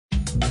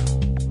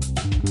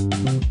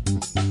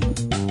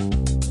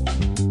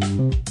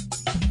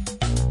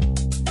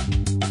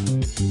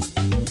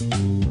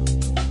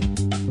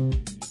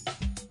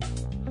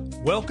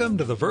Welcome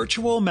to the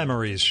Virtual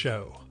Memories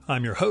Show.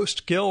 I'm your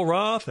host, Gil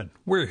Roth, and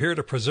we're here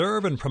to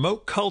preserve and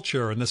promote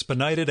culture in this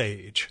benighted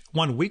age,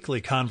 one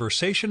weekly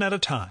conversation at a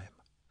time.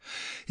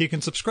 You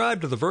can subscribe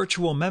to the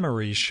Virtual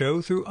Memories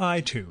Show through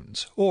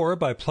iTunes or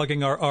by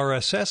plugging our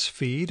RSS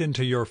feed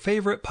into your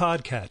favorite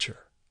podcatcher.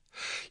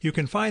 You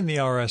can find the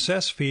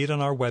RSS feed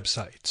on our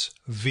websites,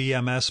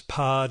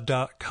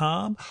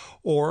 vmspod.com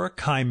or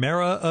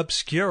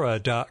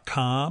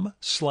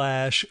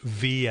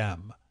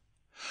chimeraobscura.com/VM.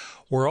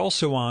 We're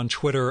also on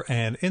Twitter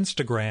and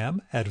Instagram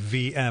at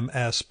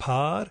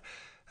VMSPod,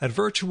 at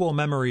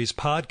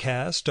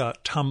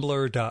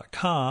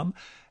virtualmemoriespodcast.tumblr.com,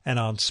 and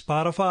on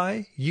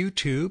Spotify,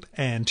 YouTube,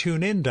 and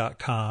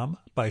TuneIn.com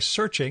by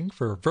searching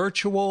for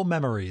Virtual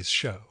Memories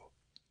Show.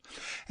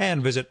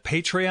 And visit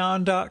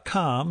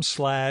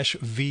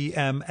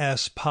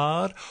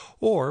patreon.com/VMSPod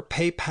or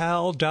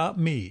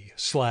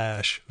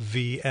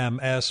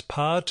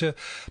paypal.me/VMSPod to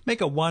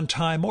make a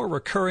one-time or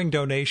recurring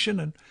donation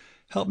and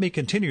help me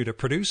continue to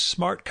produce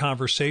smart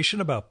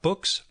conversation about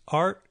books,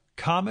 art,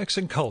 comics,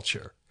 and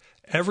culture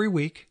every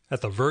week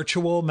at the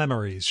Virtual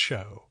Memories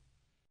Show.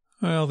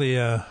 Well,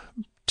 the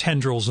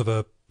tendrils of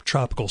a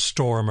tropical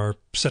storm are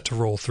set to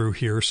roll through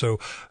here,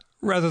 so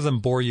rather than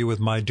bore you with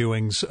my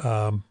doings,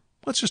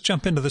 let's just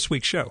jump into this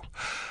week's show.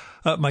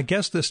 My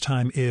guest this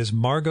time is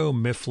Margot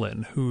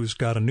Mifflin, who's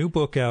got a new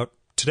book out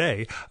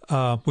today,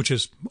 which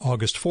is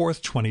August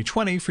 4th,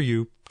 2020, for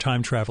you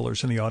time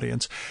travelers in the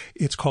audience.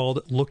 It's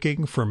called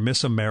Looking for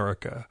Miss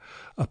America,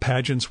 a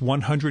pageant's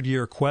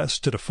 100-year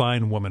quest to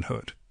define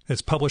womanhood.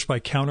 It's published by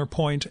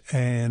Counterpoint,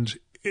 and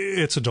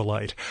it's a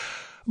delight.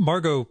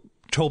 Margot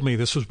told me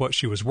this was what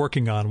she was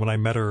working on when I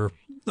met her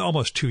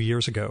almost 2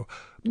 years ago.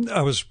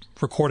 I was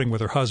recording with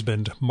her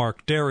husband,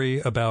 Mark Derry,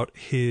 about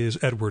his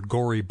Edward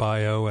Gorey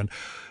bio, and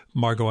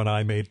Margot and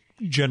I made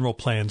general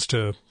plans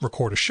to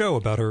record a show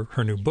about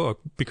her new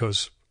book,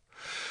 because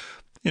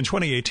in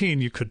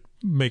 2018 you could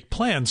make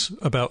plans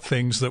about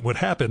things that would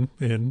happen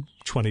in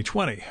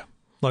 2020.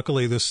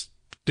 Luckily, this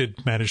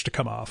did manage to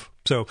come off.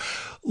 So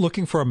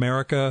Looking for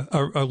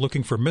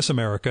Miss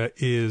America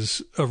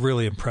is a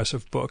really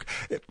impressive book.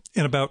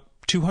 In about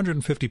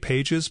 250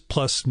 pages,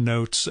 plus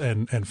notes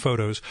and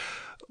photos,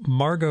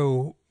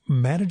 Margot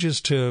manages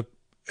to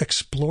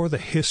explore the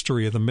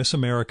history of the Miss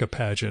America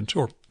pageant,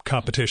 or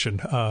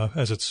competition,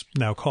 as it's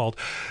now called,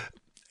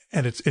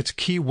 and its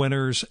key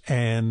winners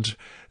and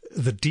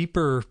the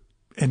deeper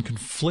and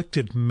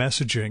conflicted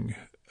messaging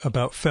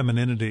about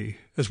femininity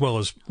as well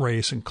as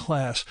race and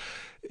class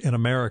in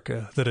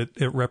America that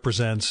it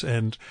represents.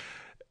 And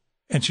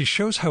she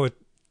shows how it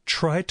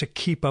tried to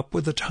keep up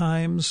with the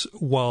times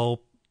while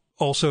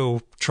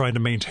also trying to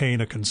maintain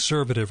a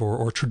conservative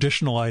or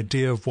traditional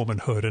idea of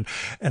womanhood,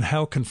 and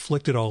how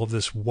conflicted all of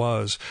this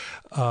was.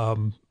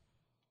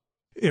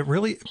 It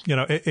really,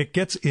 it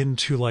gets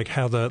into like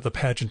how the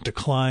pageant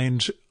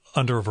declined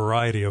under a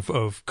variety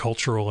of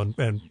cultural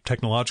and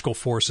technological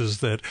forces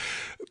that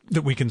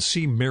we can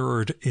see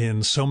mirrored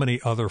in so many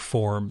other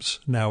forms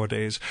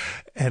nowadays.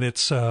 And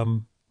it's,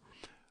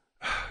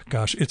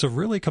 it's a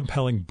really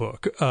compelling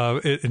book,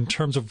 in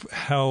terms of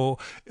how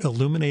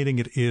illuminating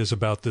it is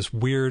about this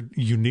weird,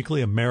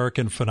 uniquely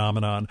American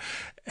phenomenon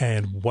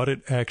and what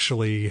it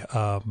actually,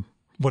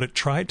 what it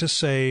tried to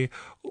say,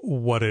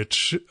 what it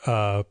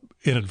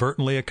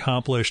inadvertently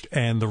accomplished,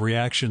 and the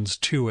reactions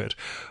to it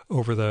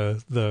over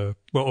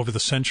over the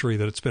century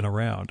that it's been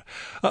around.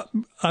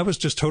 I was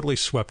just totally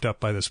swept up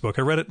by this book.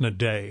 I read it in a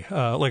day,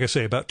 like I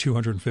say, about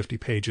 250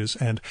 pages.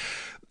 And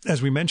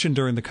as we mentioned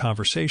during the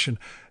conversation,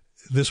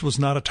 this was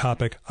not a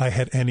topic I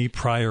had any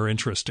prior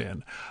interest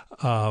in.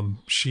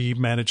 She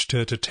managed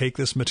to take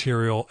this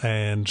material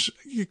and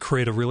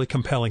create a really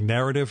compelling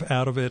narrative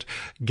out of it,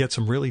 get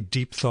some really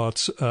deep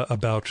thoughts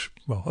about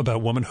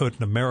womanhood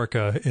in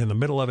America in the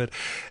middle of it.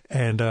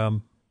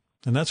 And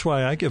that's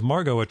why I give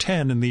Margot a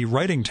 10 in the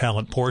writing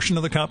talent portion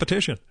of the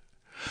competition.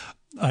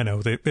 I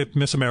know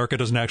Miss America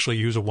doesn't actually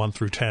use a 1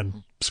 through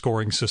 10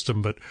 scoring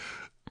system, but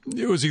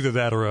it was either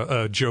that or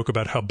a joke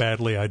about how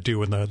badly I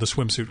do in the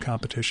swimsuit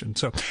competition.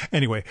 So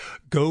anyway,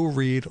 go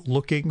read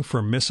Looking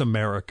for Miss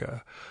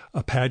America,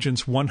 a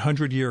pageant's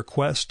 100-year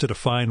quest to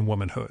define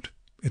womanhood.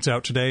 It's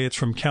out today. It's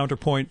from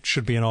Counterpoint.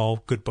 Should be in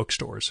all good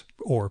bookstores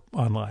or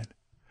online.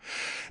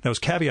 Now, as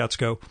caveats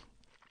go,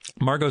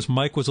 Margot's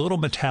mic was a little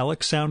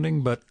metallic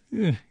sounding, but,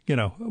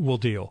 we'll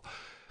deal.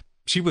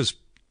 She was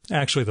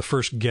actually the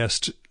first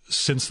guest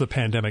since the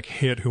pandemic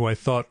hit who I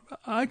thought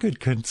I could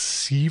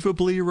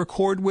conceivably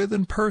record with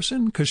in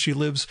person, because she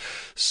lives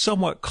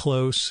somewhat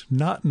close,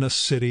 not in a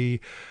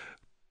city.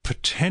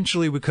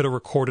 Potentially we could have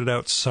recorded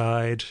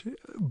outside,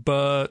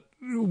 but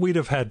we'd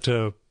have had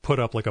to put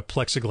up like a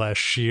plexiglass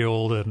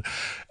shield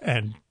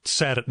and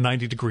sat at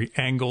 90-degree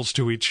angles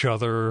to each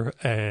other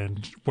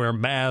and wear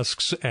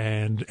masks,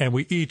 and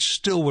we each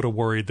still would have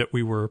worried that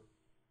we were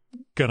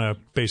gonna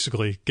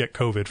basically get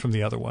COVID from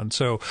the other one.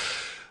 So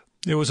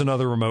it was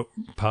another remote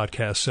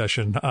podcast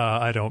session.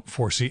 I don't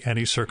foresee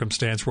any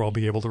circumstance where I'll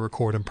be able to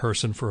record in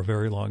person for a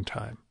very long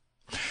time.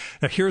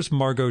 Now, here's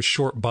Margot's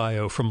short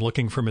bio from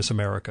Looking for Miss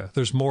America.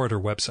 There's more at her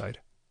website.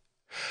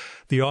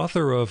 The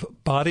author of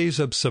Bodies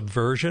of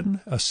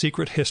Subversion, A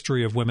Secret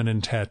History of Women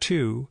in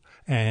Tattoo,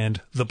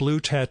 and The Blue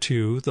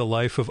Tattoo, The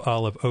Life of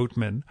Olive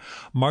Oatman,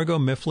 Margot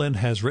Mifflin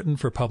has written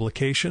for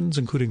publications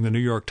including The New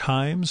York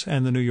Times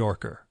and The New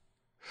Yorker.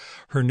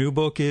 Her new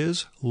book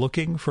is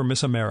Looking for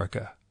Miss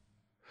America.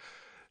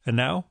 And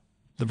now,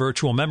 the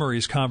Virtual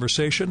Memories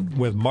conversation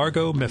with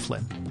Margot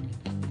Mifflin.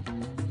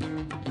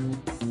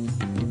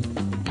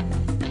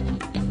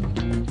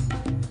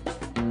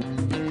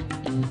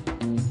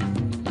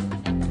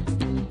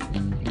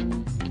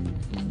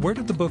 Where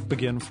did the book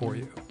begin for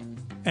you?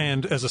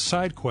 And as a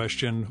side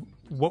question,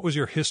 what was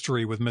your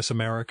history with Miss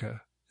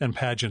America and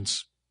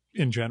pageants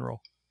in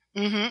general?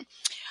 Mm-hmm.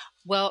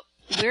 Well,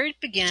 where it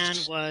began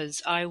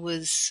was I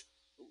was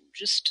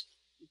just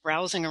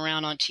browsing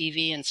around on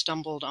TV and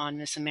stumbled on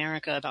Miss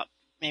America about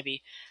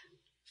maybe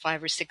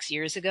 5 or 6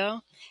 years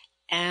ago.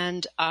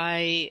 And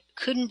I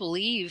couldn't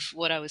believe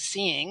what I was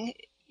seeing.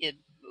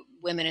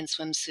 Women in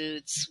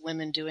swimsuits,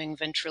 women doing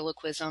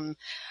ventriloquism.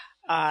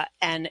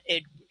 And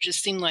it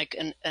just seemed like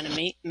an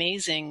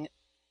amazing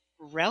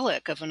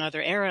relic of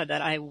another era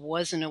that I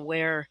wasn't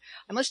aware.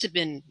 I must have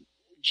been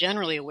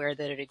generally aware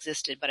that it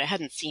existed, but I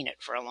hadn't seen it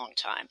for a long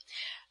time.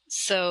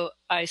 So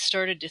I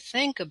started to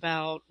think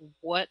about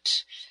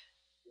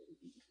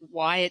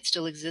why it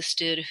still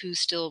existed, who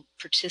still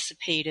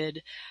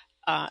participated,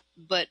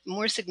 but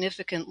more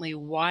significantly,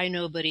 why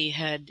nobody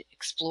had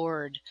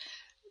explored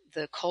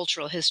the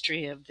cultural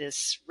history of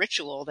this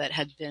ritual that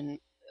had been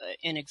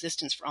in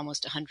existence for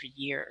almost 100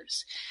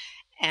 years.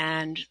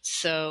 And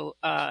so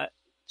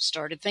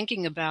started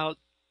thinking about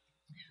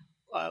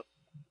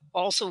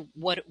also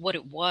what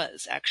it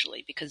was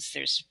actually, because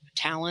there's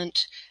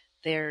talent,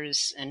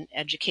 there's an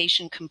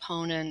education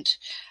component,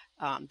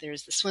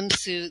 there's the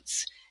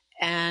swimsuits,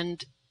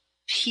 and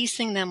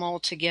piecing them all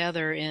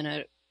together in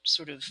a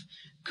sort of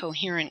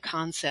coherent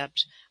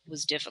concept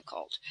was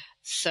difficult.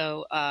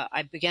 So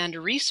I began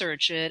to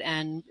research it,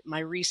 and my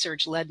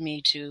research led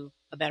me to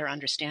a better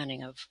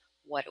understanding of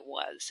what it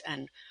was,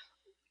 and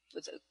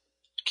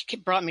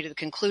brought me to the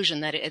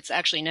conclusion that it's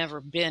actually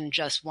never been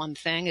just one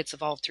thing. It's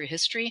evolved through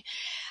history,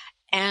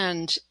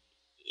 and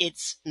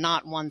it's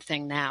not one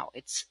thing now.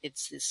 It's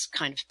this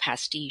kind of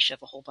pastiche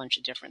of a whole bunch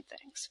of different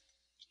things.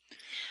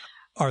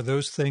 Are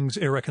those things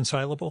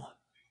irreconcilable?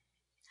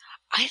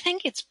 I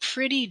think it's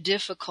pretty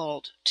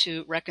difficult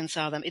to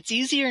reconcile them. It's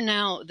easier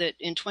now that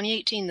in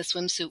 2018 the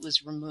swimsuit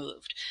was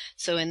removed.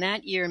 So in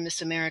that year,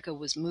 Miss America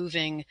was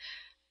moving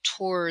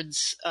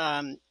towards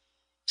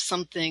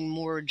something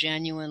more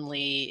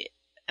genuinely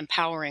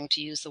empowering,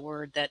 to use the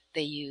word that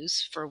they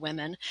use for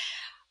women,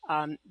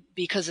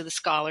 because of the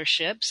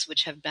scholarships,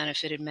 which have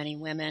benefited many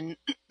women,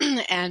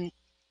 and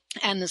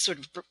the sort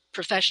of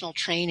professional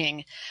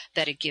training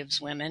that it gives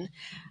women.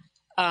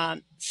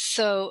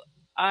 So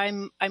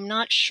I'm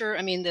not sure.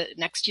 I mean, the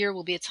next year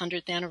will be its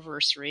 100th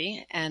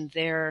anniversary, and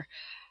they're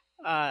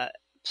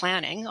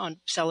planning on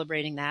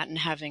celebrating that and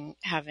having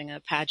a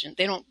pageant.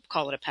 They don't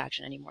call it a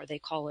pageant anymore. They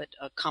call it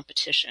a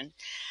competition.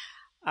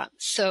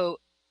 So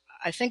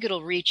I think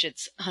it'll reach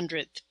its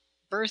 100th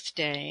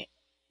birthday,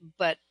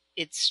 but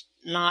it's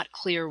not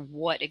clear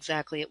what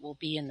exactly it will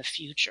be in the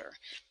future,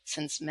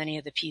 since many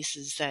of the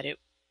pieces that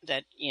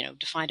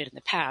defined it in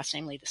the past,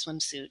 namely the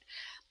swimsuit,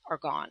 are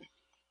gone.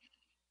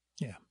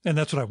 Yeah. And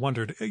that's what I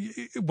wondered.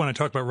 When I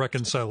talk about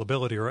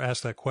reconcilability or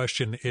ask that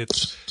question,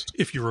 it's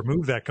if you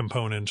remove that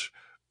component,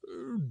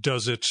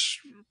 does it,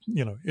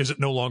 is it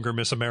no longer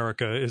Miss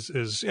America?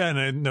 And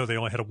I know they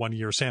only had a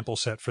 1-year sample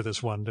set for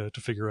this one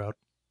to figure out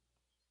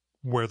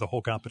where the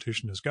whole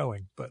competition is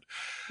going. But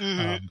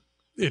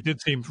it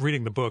did seem,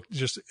 reading the book,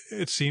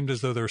 it seemed as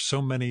though there are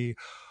so many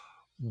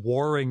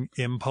warring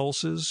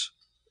impulses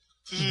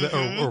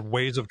or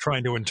ways of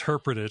trying to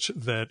interpret it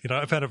that,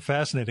 I found it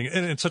fascinating.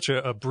 And it's such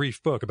a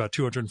brief book, about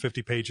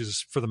 250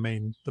 pages for the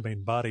main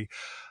body,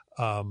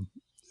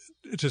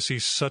 to see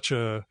such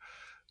an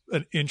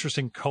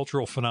interesting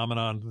cultural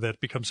phenomenon that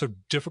becomes so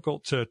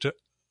difficult to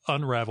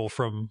unravel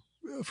from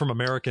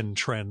American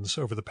trends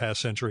over the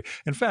past century.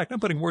 In fact, I'm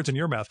putting words in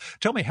your mouth.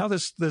 Tell me how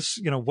this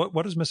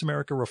what does Miss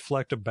America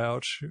reflect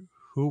about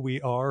who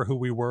we are, who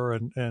we were,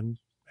 and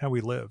how we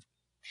live?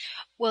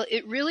 Well,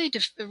 it really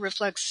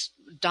reflects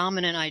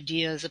dominant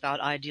ideas about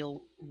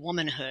ideal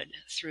womanhood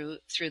through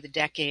the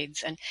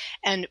decades,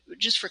 and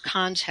just for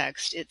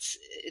context, it's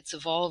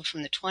evolved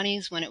from the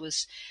 1920s when it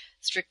was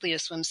strictly a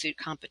swimsuit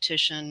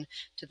competition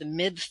to the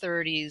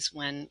mid-1930s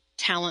when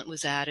talent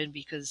was added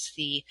because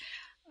the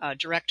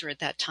director at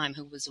that time,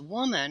 who was a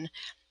woman,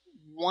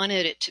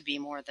 wanted it to be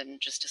more than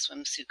just a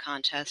swimsuit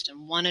contest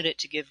and wanted it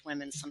to give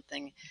women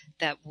something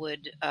that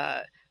would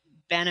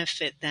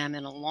benefit them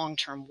in a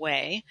long-term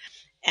way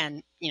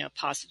and,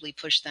 possibly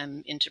push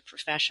them into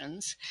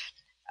professions.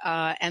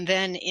 And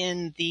then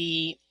in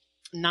the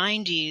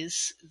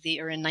 90s,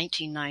 in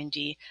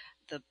 1990,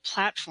 the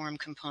platform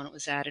component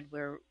was added,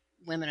 where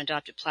women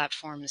adopted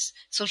platforms,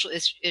 social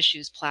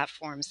issues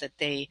platforms that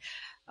they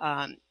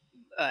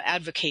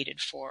advocated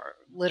for: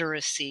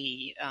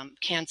 literacy,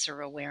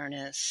 cancer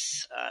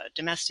awareness,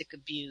 domestic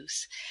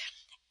abuse.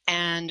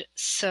 And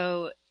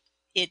so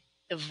it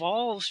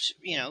evolved,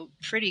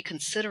 pretty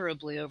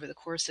considerably over the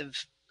course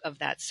of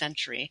that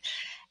century.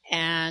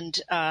 And,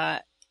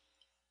 and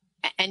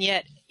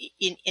yet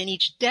in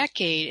each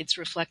decade, it's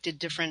reflected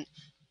different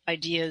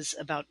ideas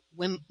about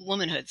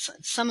womanhood.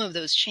 Some of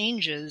those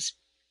changes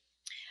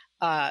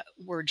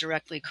were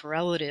directly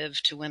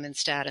correlative to women's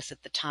status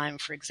at the time.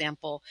 For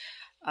example,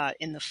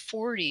 in the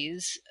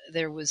 40s,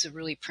 there was a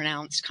really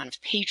pronounced kind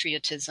of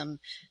patriotism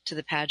to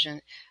the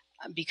pageant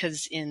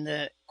because in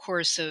the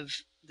course of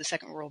the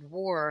Second World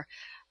War,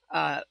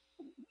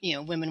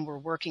 women were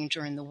working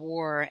during the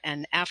war,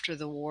 and after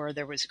the war,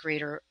 there was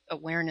greater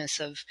awareness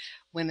of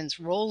women's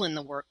role in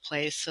the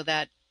workplace. So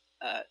that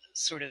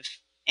sort of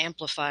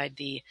amplified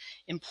the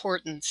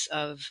importance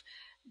of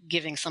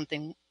giving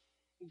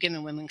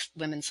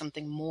women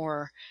something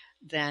more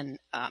than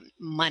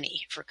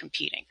money for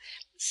competing.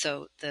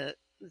 So the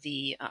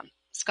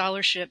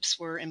scholarships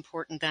were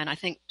important then. I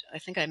think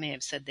I may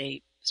have said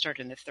they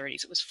started in the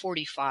 30s. It was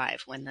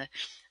 45 when the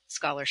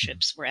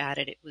scholarships were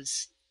added. It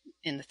was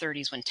in the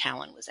 30s when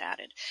talent was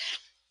added.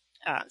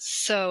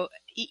 So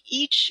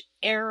each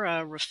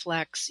era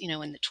reflects, in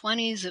the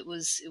 20s, it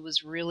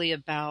was really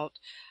about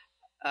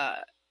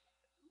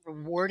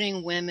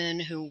rewarding women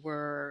who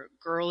were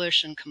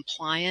girlish and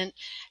compliant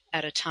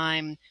at a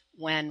time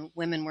when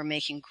women were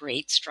making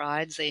great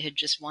strides. They had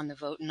just won the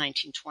vote in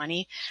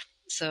 1920.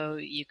 So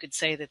you could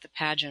say that the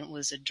pageant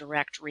was a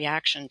direct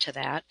reaction to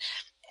that,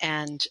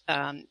 and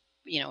a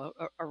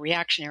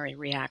reactionary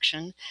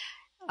reaction.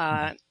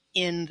 So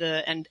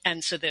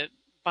the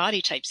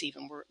body types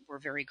even were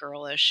very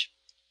girlish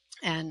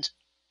and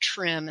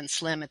trim and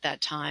slim at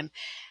that time.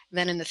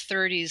 Then in the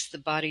 30s, the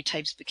body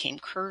types became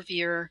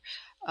curvier.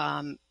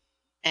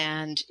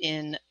 And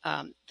in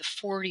the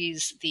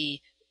 40s, the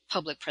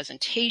public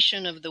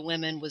presentation of the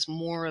women was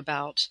more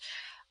about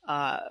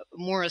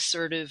more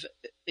assertive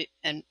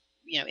and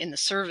in the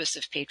service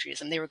of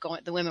patriotism.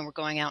 The women were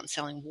going out and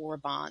selling war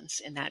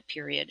bonds in that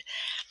period.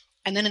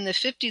 And then in the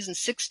 50s and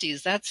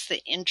 60s, that's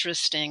the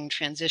interesting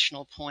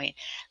transitional point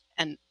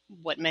and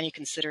what many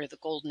consider the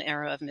golden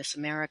era of Miss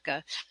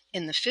America.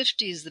 In the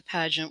 50s, the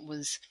pageant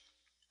was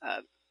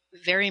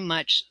very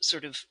much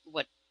sort of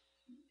what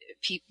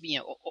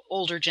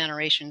older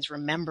generations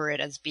remember it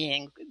as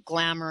being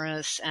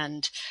glamorous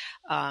and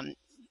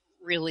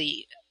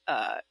really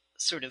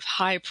sort of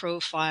high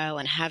profile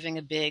and having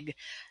a big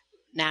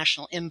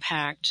national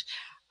impact.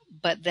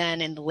 But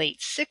then in the late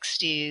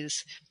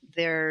 60s,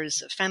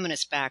 there's a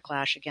feminist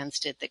backlash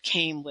against it that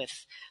came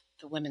with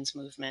the women's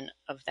movement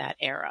of that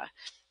era.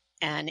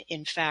 And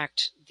in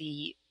fact,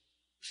 the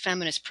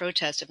feminist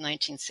protest of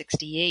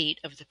 1968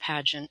 of the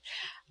pageant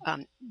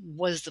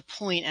was the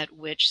point at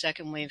which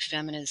second wave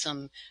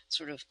feminism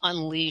sort of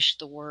unleashed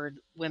the word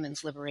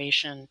women's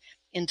liberation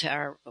into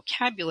our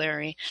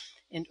vocabulary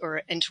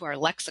or into our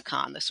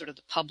lexicon, the sort of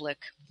the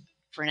public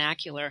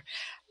vernacular,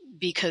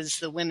 because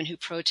the women who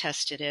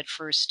protested it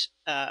first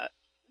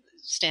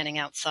standing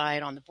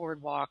outside on the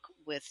boardwalk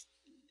with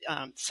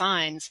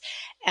signs,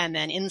 and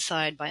then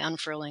inside by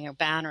unfurling a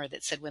banner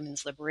that said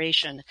women's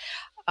liberation.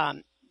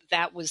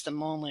 That was the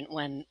moment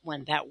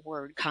when that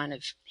word kind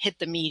of hit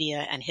the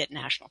media and hit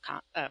national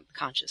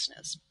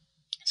consciousness.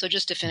 So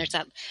just to finish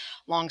that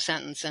long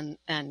sentence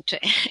and to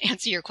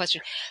answer your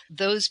question,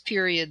 those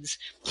periods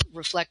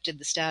reflected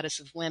the status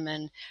of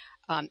women.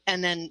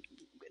 And then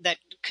that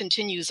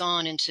continues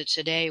on into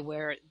today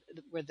where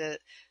the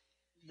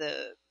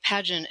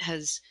pageant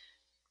has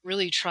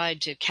really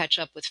tried to catch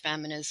up with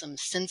feminism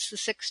since the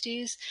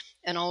 60s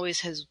and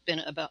always has been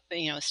about,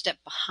 a step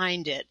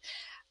behind it.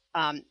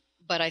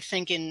 But I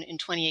think in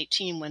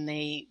 2018, when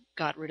they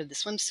got rid of the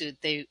swimsuit,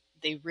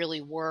 they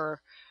really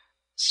were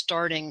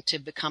starting to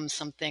become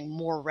something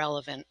more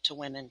relevant to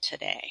women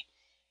today.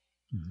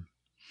 Mm-hmm.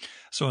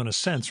 So in a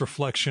sense,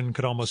 reflection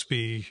could almost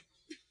be,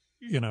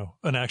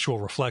 an actual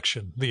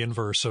reflection, the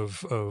inverse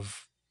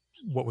of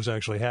what was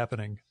actually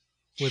happening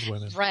with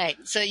women. Right.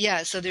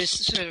 So there's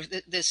sort of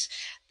this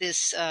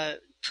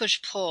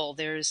push-pull.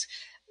 There's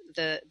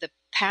the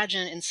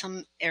pageant in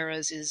some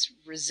eras is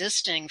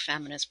resisting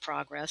feminist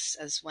progress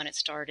as when it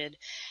started,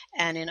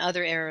 and in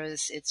other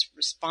eras it's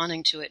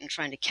responding to it and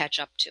trying to catch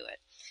up to it.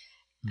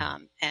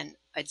 And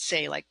I'd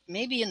say like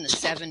maybe in the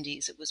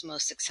 70s it was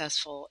most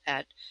successful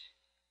at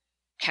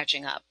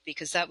catching up,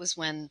 because that was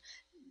when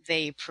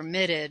they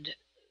permitted,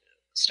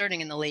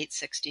 starting in the late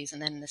 60s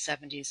and then in the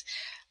 70s,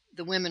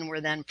 the women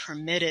were then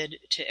permitted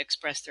to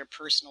express their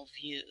personal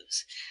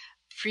views.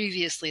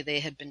 Previously they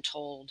had been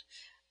told,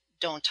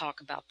 don't talk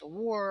about the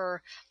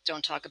war,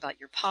 don't talk about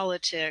your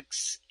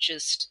politics,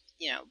 just,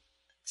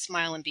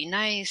 smile and be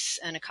nice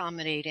and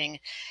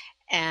accommodating.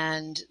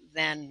 And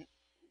then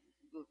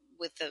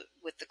with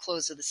the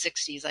close of the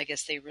 60s, I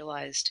guess they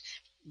realized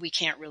we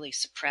can't really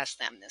suppress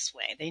them this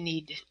way. They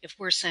need, if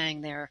we're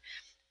saying they're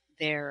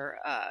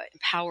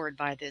empowered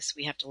by this,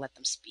 we have to let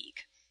them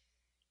speak.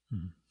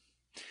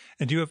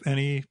 And do you have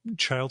any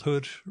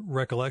childhood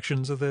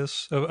recollections of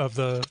this, of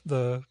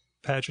the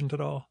pageant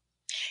at all?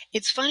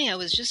 It's funny. I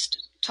was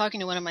just talking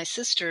to one of my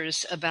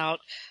sisters about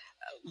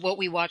what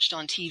we watched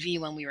on TV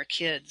when we were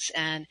kids.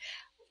 And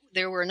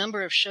there were a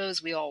number of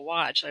shows we all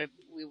watched.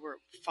 We were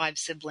 5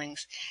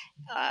 siblings,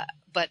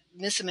 but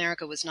Miss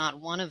America was not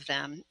one of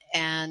them.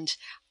 And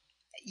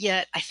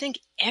yet I think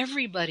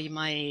everybody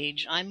my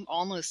age, I'm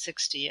almost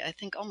 60, I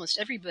think almost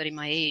everybody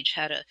my age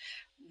had a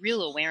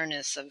real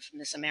awareness of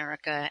Miss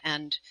America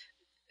and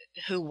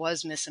who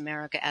was Miss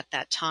America at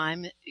that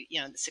time,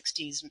 in the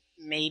 60s,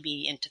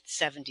 maybe into the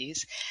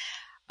 70s.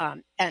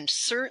 And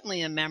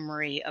certainly a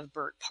memory of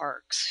Bert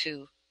Parks,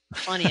 who,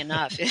 funny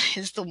enough,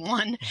 is the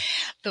one,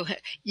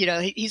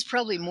 he's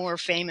probably more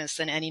famous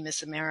than any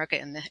Miss America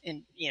in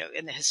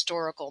the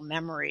historical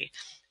memory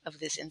of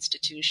this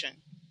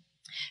institution.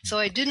 So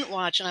I didn't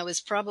watch, and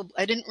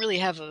I didn't really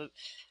have a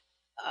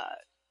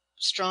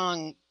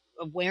strong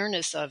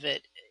awareness of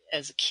it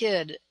as a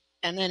kid.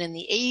 And then in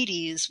the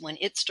 80s, when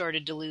it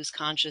started to lose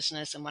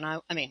consciousness, and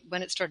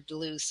when it started to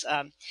lose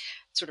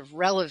sort of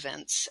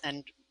relevance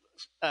and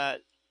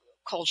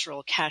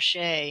cultural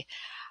cachet,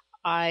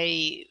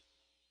 I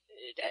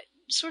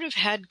sort of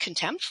had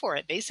contempt for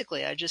it,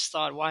 basically. I just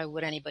thought, why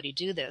would anybody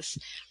do this?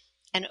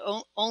 And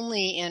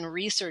only in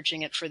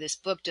researching it for this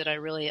book did I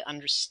really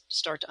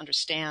start to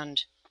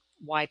understand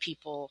why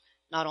people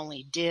not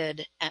only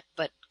did,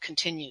 but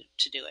continue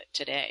to do it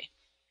today.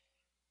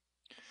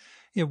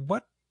 Yeah,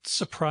 what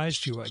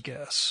surprised you, I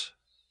guess,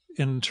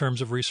 in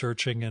terms of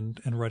researching and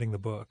writing the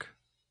book?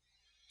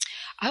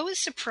 I was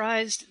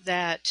surprised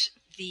that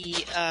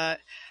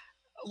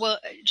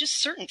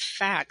just certain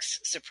facts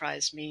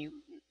surprised me.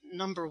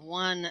 Number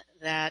one,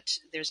 that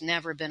there's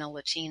never been a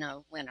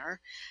Latina winner.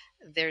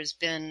 There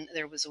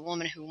was a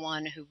woman who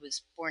won who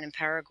was born in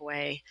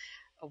Paraguay,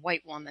 a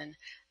white woman,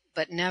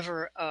 but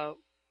never a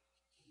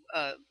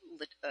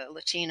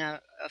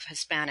Latina of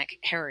Hispanic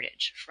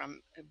heritage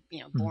from,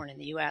 born in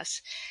the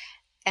U.S.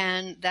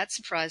 And that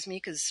surprised me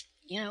because,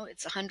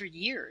 it's 100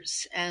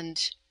 years. And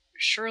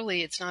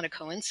surely it's not a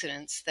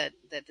coincidence that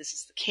this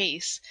is the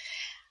case.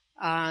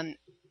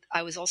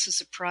 I was also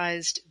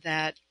surprised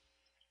that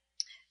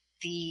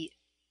the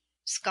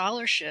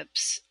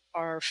scholarships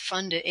are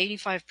funded,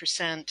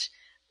 85%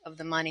 of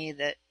the money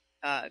that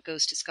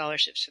goes to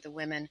scholarships for the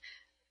women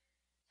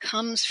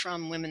comes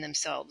from women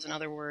themselves. In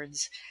other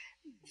words,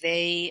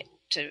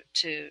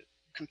 to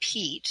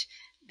compete,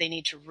 they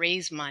need to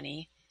raise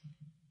money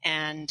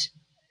and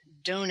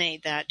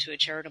donate that to a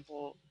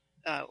charitable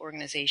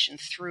organization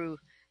through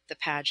the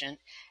pageant.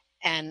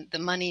 And the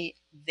money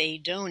they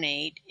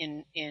donate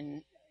in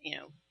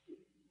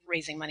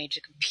raising money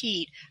to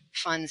compete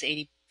funds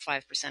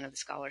 85% of the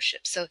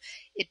scholarship. So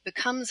it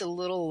becomes a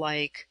little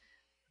like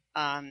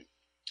a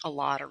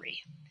lottery.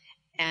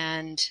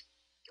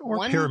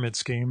 Or pyramid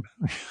scheme.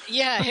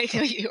 Yeah,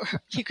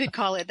 you could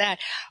call it that.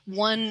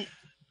 One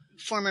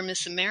former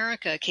Miss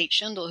America, Kate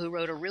Schindel, who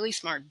wrote a really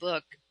smart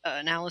book,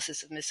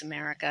 analysis of Miss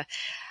America,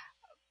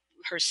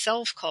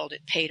 herself called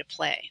it pay to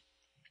play.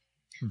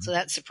 Mm-hmm. So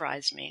that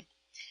surprised me.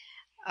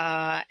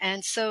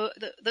 And so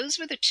those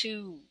were the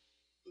two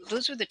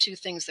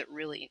things that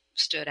really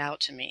stood out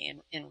to me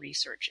in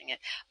researching it.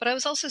 But I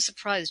was also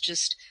surprised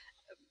just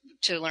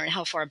to learn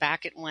how far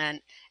back it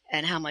went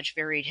and how much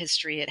varied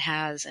history it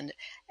has,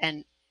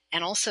 and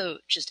also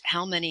just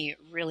how many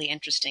really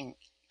interesting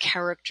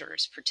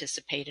characters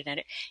participated in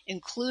it,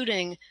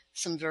 including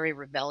some very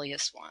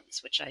rebellious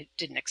ones, which I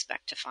didn't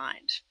expect to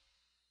find.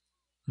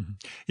 Mm-hmm.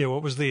 Yeah,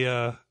 what was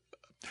the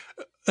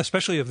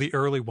especially of the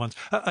early ones?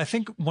 I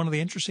think one of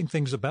the interesting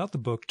things about the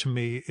book to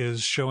me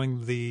is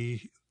showing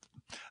the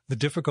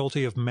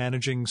difficulty of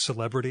managing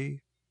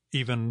celebrity,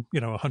 even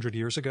 100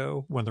 years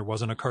ago when there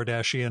wasn't a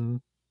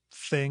Kardashian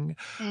thing.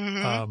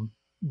 Mm-hmm.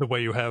 The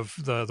way you have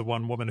the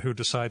one woman who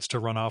decides to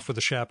run off with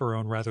a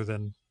chaperone rather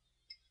than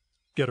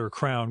get her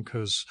crown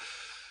because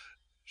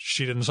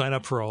she didn't sign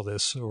up for all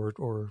this,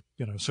 or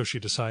so she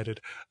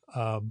decided.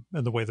 And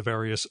the way the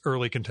various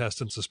early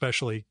contestants,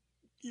 especially,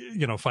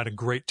 find a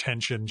great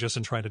tension just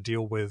in trying to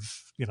deal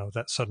with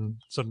that sudden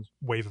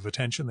wave of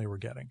attention they were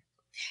getting.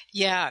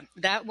 Yeah,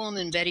 that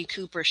woman, Betty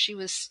Cooper, she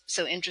was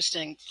so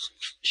interesting.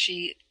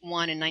 She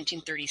won in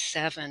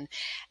 1937,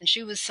 and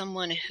she was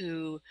someone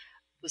who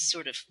was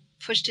sort of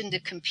pushed into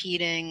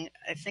competing.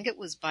 I think it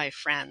was by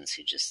friends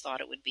who just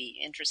thought it would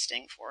be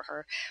interesting for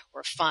her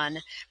or fun,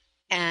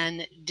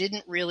 and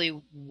didn't really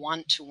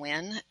want to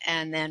win,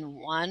 and then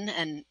won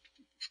and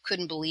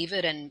couldn't believe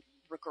it and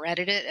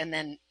regretted it, and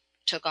then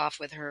took off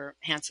with her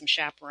handsome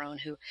chaperone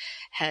who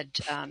had,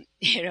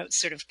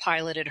 sort of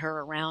piloted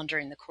her around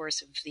during the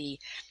course of the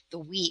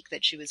week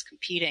that she was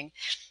competing.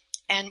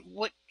 And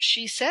what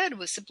she said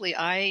was simply,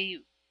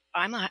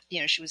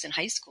 she was in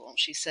high school.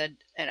 She said,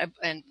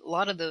 and a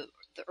lot of the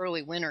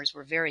early winners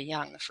were very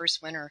young. The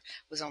first winner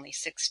was only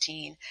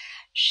 16.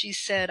 She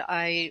said,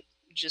 I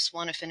just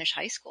want to finish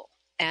high school.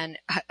 And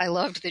I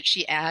loved that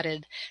she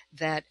added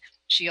that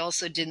she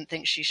also didn't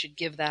think she should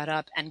give that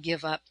up and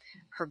give up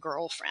her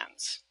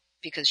girlfriends,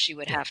 because she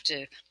would have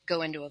to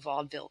go into a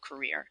vaudeville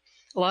career.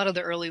 A lot of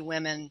the early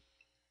women,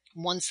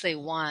 once they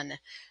won,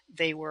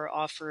 they were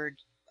offered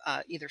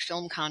either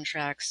film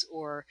contracts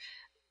or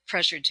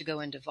pressured to go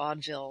into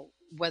vaudeville,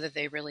 whether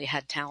they really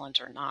had talent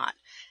or not.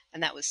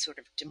 And that was sort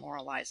of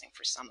demoralizing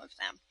for some of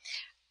them.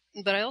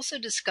 But I also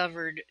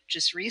discovered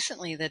just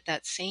recently that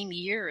that same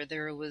year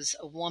there was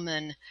a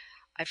woman,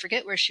 I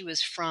forget where she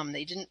was from.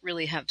 They didn't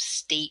really have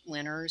state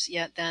winners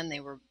yet then. They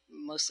were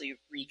mostly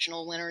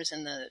regional winners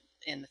in the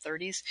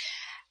 30s.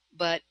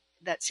 But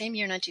that same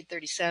year,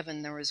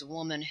 1937, there was a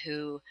woman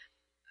who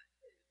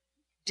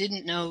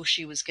didn't know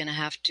she was going to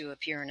have to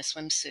appear in a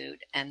swimsuit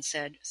and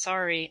said,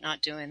 sorry,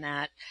 not doing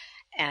that,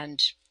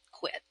 and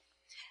quit.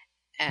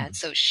 And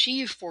so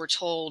she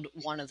foretold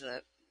one of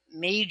the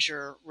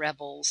major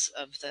rebels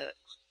of the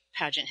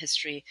pageant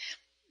history,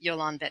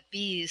 Yolande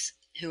Betbise,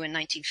 who in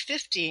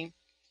 1950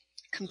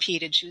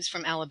 competed. She was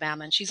from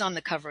Alabama, and she's on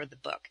the cover of the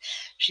book.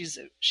 She's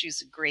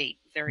a great,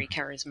 very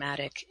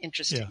charismatic,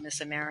 interesting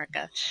Miss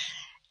America.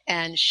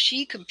 And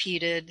she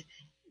competed,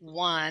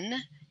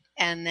 won,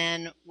 and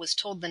then was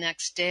told the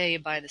next day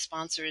by the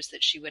sponsors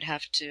that she would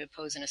have to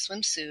pose in a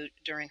swimsuit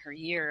during her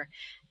year.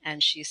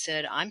 And she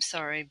said, I'm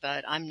sorry,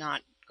 but I'm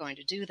not going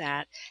to do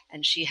that.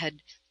 And she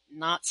had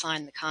not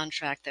signed the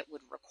contract that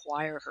would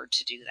require her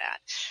to do that.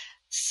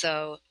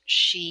 So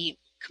she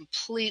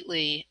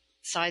completely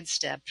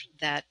sidestepped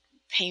that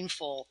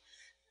painful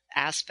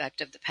aspect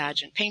of the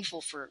pageant,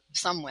 painful for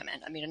some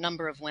women. I mean, a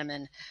number of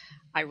women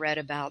I read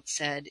about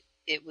said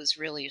it was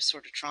really a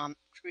sort of trauma,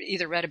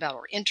 either read about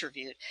or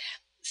interviewed,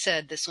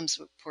 said the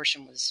swimsuit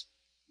portion was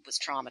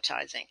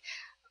traumatizing.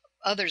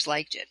 Others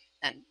liked it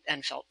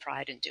and felt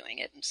pride in doing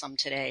it. And some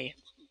today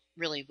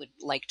really would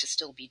like to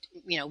still be,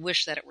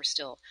 wish that it were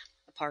still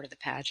a part of the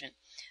pageant.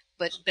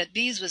 But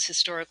Betbise was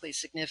historically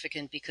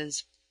significant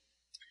because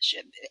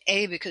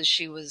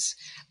she was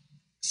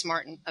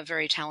smart and a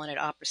very talented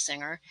opera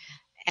singer,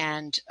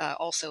 and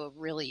also a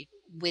really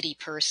witty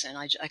person.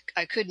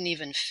 I couldn't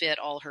even fit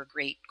all her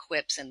great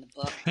quips in the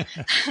book.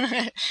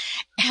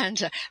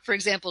 And for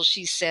example,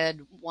 she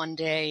said one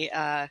day,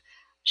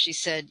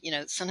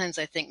 sometimes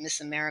I think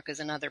Miss America is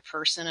another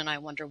person and I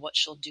wonder what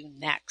she'll do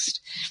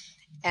next.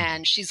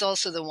 And she's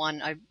also the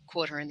one, I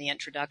quote her in the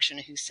introduction,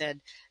 who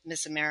said,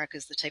 Miss America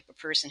is the type of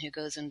person who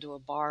goes into a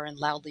bar and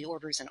loudly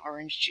orders an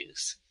orange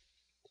juice.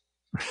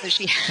 So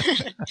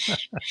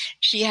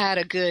she had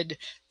a good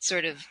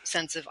sort of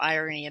sense of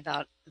irony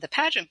about the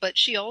pageant, but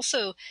she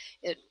also,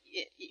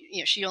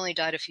 she only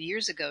died a few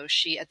years ago.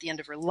 She, at the end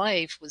of her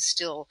life, was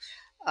still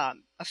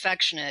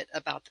affectionate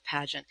about the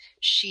pageant.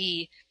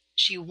 She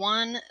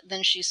won,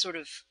 then she sort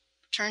of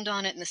turned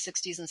on it in the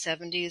 60s and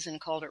 70s and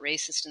called it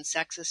racist and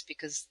sexist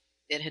because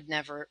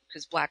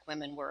Black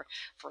women were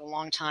for a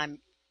long time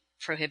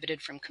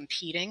prohibited from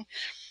competing.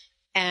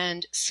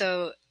 And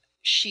so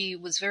she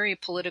was very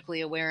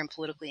politically aware and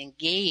politically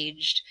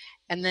engaged.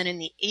 And then in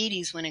the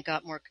 80s, when it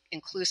got more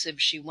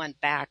inclusive, she went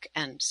back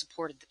and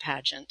supported the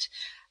pageant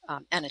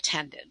and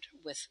attended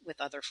with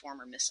other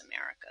former Miss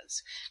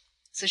Americas.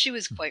 So she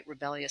was quite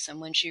rebellious. And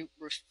when she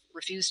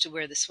refused to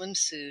wear the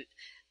swimsuit,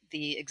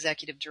 the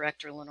executive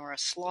director, Lenora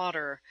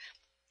Slaughter,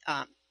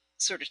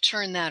 sort of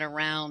turned that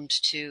around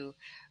to,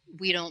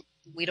 we don't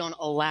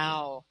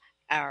allow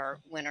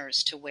our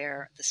winners to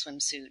wear the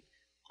swimsuit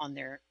on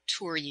their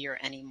tour year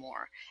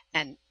anymore,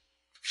 and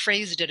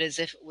phrased it as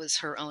if it was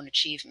her own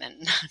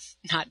achievement,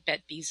 not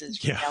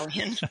Betbise's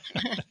rebellion.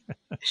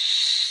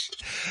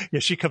 Yeah,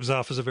 she comes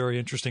off as a very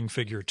interesting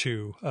figure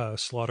too,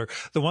 Slaughter.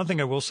 The one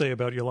thing I will say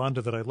about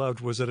Yolanda that I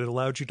loved was that it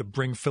allowed you to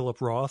bring Philip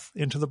Roth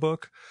into the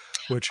book,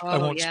 which I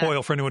won't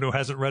spoil for anyone who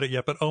hasn't read it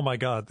yet, but oh my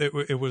God,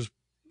 it was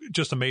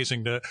just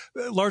amazing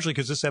largely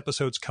because this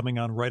episode's coming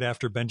on right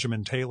after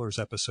Benjamin Taylor's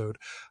episode,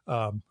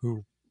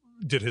 who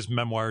did his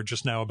memoir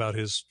just now about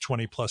his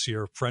 20 plus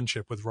year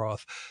friendship with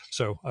Roth.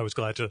 So I was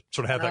glad to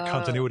sort of have that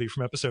continuity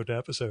from episode to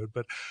episode,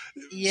 but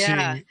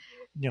seeing,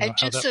 and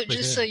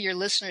just so your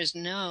listeners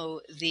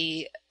know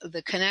the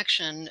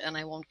connection, and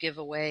I won't give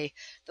away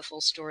the full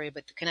story,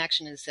 but the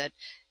connection is that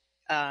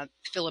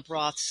Philip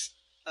Roth's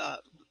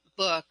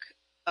book,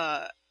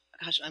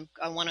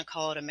 I want to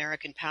call it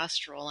American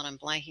Pastoral, and I'm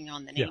blanking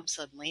on the name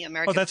suddenly.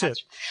 American that's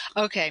Pastoral. it.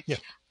 Okay. Yeah.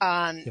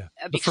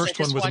 The first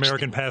one was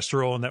American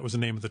Pastoral, and that was the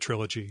name of the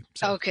trilogy.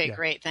 So, okay,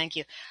 great. Thank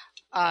you.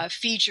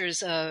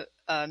 Features a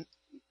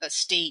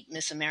state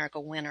Miss America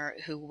winner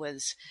who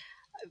was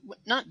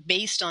not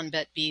based on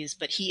Betbise,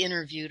 but he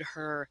interviewed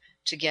her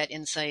to get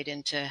insight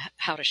into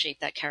how to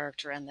shape that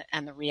character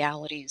and the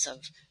realities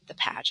of the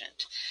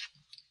pageant.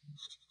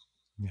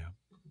 Yeah.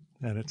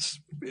 And it's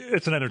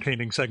an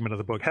entertaining segment of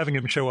the book. Having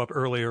him show up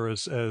earlier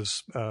as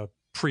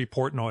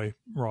pre-Portnoy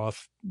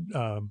Roth,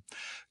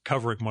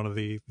 covering one of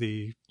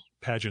the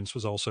pageants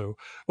was also,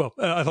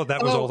 I thought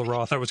that was all the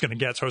Roth I was going to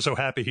get. So I was so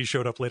happy he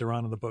showed up later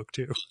on in the book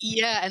too.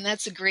 Yeah. And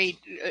that's a great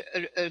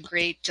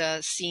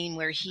scene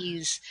where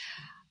he's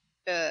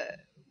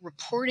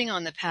reporting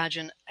on the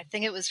pageant. I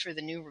think it was for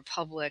the New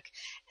Republic,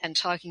 and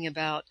talking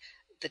about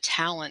the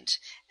talent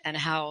and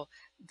how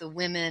the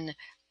women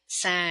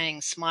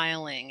sang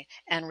smiling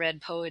and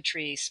read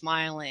poetry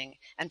smiling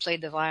and played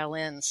the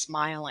violin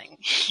smiling.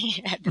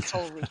 He had this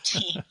whole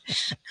routine.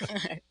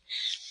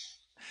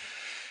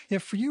 Yeah,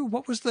 for you,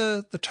 what was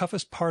the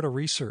toughest part of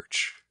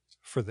research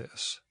for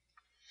this?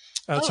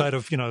 Oh, Outside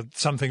of,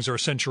 some things are a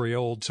century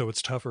old, so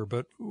it's tougher,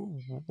 but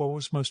what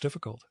was most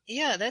difficult?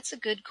 yeah, that's a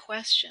good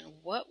question.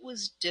 What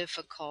was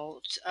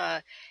difficult?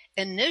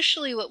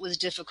 Initially, what was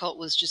difficult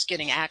was just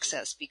getting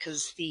access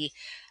because the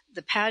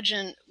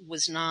pageant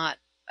was not,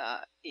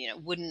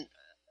 wouldn't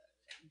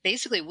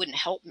basically wouldn't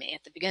help me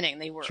at the beginning.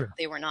 Sure.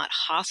 They were not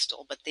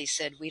hostile, but they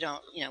said we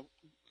don't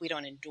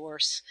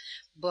endorse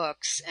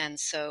books, and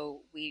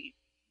so we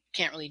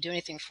can't really do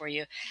anything for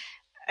you.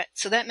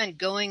 So that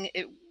meant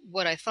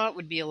what I thought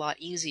would be a lot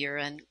easier,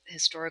 and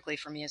historically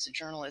for me as a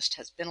journalist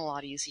has been a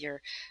lot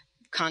easier,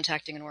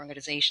 contacting an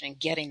organization and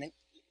getting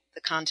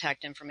the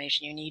contact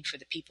information you need for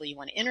the people you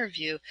want to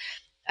interview.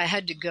 I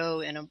had to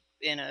go in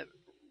a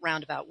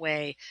roundabout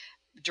way,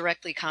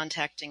 directly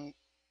contacting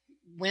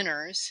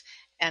winners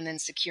and then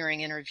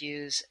securing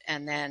interviews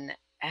and then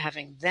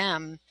having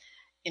them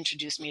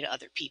introduce me to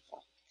other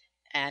people.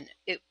 And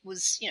it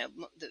was,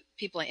 the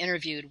people I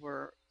interviewed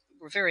were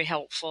very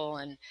helpful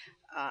and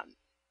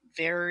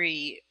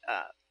very,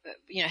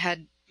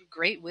 had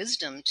great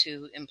wisdom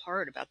to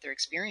impart about their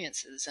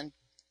experiences. And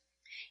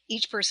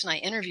each person I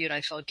interviewed,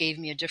 I felt, gave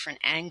me a different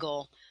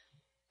angle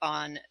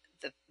on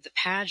the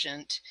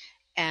pageant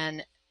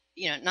and,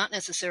 not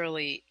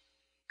necessarily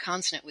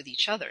consonant with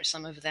each other.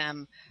 Some of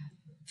them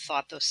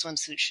thought those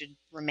swimsuits should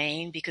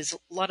remain because a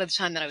lot of the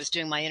time that I was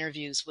doing my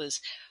interviews was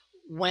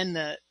when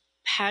the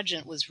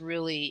pageant was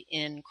really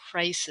in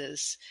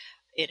crisis.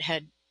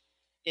 The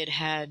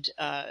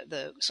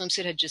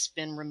swimsuit had just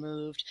been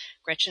removed.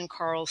 Gretchen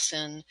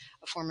Carlson,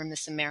 a former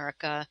Miss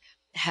America,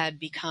 had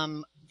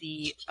become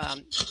the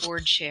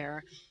board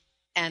chair,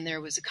 and there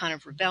was a kind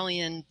of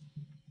rebellion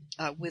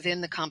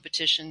within the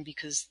competition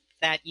because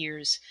that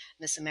year's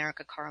Miss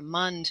America, Cara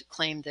Mund,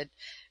 claimed that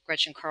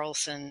Gretchen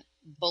Carlson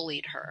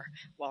bullied her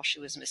while she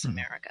was Miss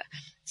America.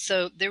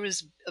 So there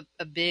was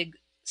a big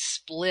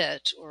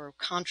split or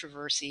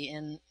controversy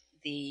in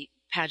the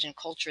pageant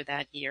culture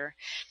that year,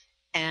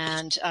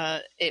 and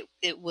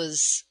it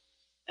was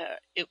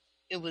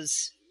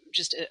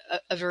just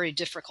a very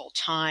difficult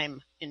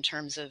time in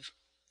terms of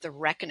the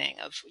reckoning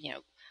of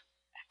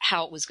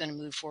how it was going to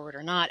move forward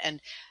or not.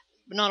 And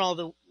not all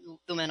the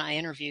women I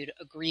interviewed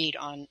agreed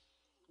on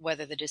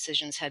whether the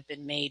decisions had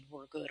been made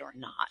were good or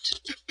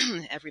not.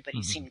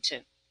 Everybody seemed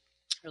to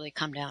really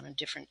come down a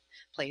different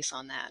place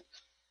on that.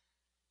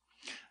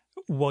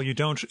 While you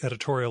don't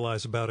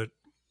editorialize about it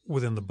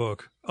within the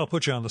book, I'll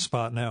put you on the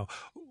spot now.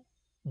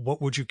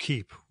 What would you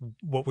keep?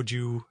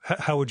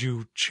 How would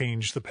you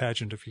change the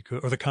pageant if you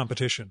could, or the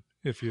competition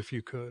if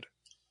you could?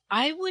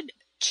 I would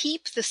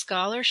keep the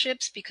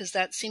scholarships because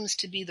that seems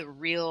to be the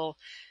real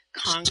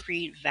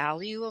concrete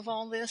value of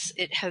all this.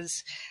 It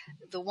has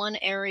the one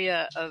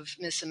area of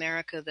Miss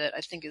America that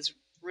I think is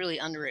really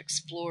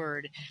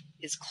underexplored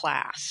is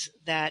class.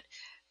 That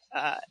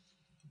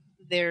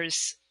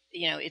there's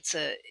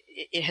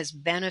it has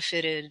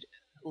benefited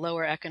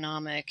lower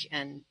economic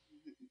and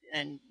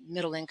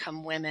middle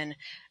income women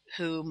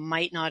who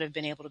might not have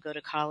been able to go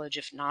to college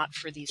if not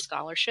for these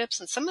scholarships,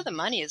 and some of the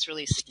money is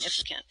really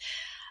significant.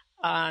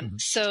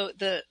 So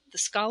the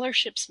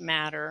scholarships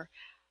matter.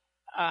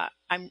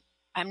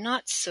 I'm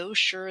not so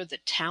sure the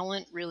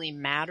talent really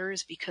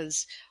matters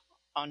because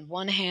on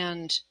one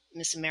hand,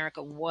 Miss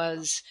America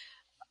was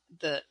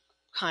the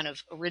kind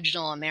of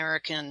original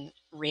American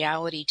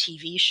reality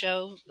TV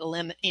show,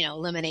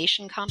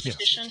 elimination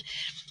competition.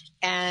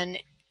 Yes.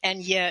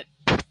 And yet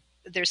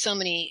there's so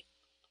many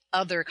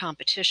other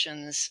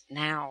competitions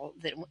now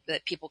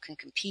that people can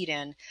compete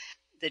in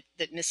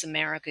that Miss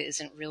America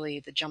isn't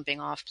really the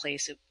jumping off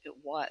place it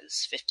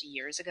was 50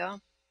 years ago.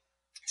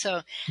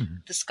 So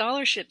the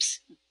scholarships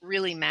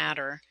really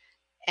matter.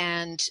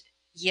 And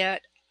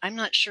yet I'm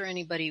not sure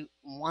anybody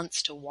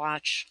wants to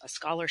watch a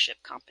scholarship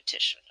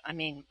competition. I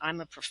mean, I'm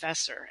a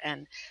professor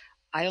and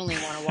I only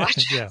want to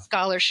watch a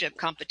scholarship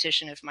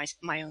competition if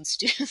my own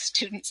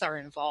students are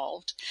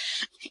involved.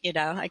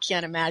 I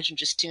can't imagine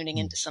just tuning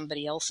into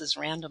somebody else's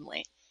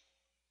randomly.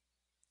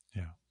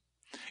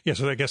 Yeah.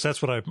 So I guess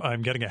that's what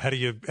I'm getting at. How do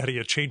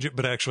you change it,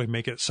 but actually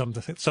make it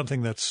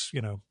something that's,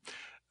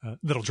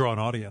 that'll draw an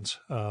audience,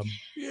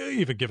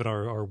 even given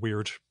our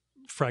weird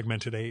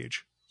fragmented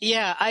age.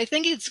 Yeah, I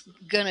think it's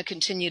going to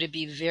continue to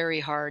be very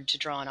hard to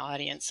draw an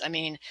audience. I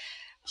mean,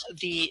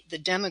 the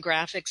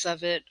demographics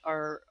of it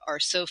are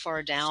so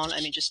far down.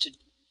 I mean, just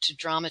to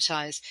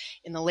dramatize,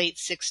 in the late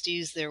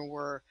 60s, there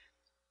were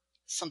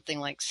something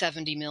like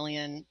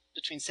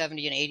between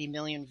 70 and 80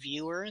 million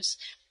viewers.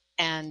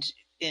 And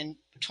in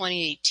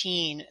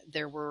 2018,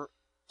 there were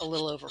a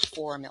little over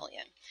 4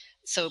 million.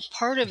 So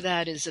part of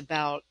that is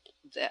about,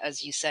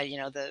 as you said,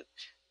 the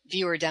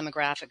viewer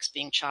demographics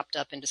being chopped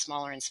up into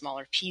smaller and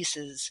smaller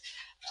pieces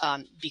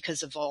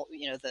because of all,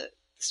 the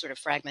sort of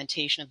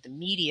fragmentation of the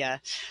media.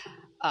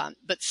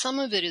 But some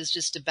of it is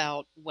just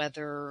about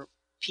whether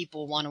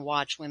people want to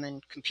watch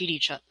women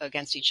compete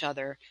against each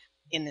other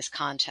in this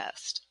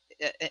context.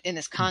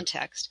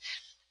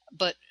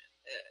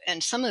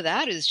 And some of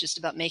that is just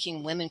about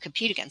making women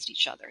compete against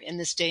each other. In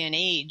this day and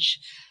age,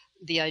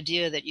 the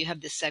idea that you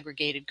have this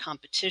segregated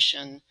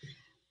competition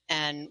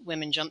and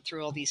women jump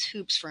through all these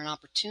hoops for an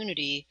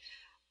opportunity,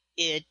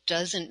 it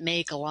doesn't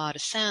make a lot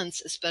of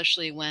sense,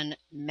 especially when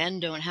men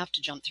don't have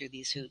to jump through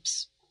these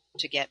hoops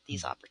to get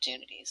these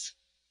opportunities,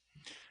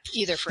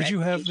 either for Did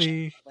you have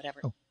education or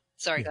whatever. Oh,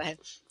 Sorry, yeah. go ahead.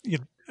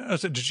 I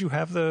said, did you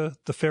have the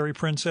fairy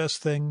princess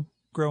thing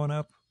growing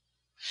up?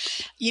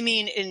 You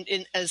mean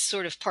in as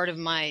sort of part of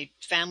my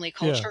family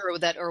culture,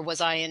 or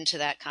was I into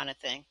that kind of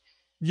thing?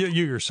 You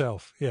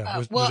yourself, yeah.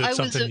 Was Well, it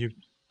something you?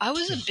 I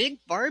was a big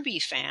Barbie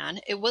fan.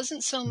 It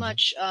wasn't so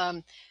much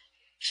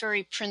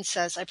fairy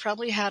princess. I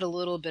probably had a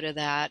little bit of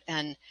that,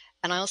 and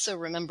I also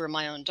remember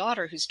my own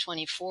daughter, who's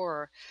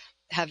 24,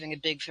 having a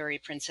big fairy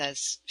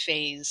princess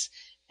phase,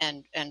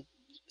 and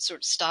sort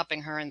of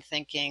stopping her and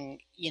thinking,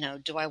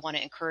 do I want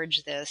to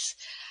encourage this?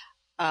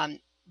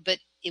 But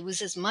it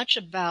was as much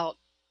about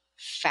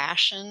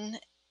fashion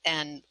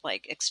and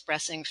like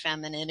expressing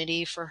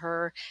femininity for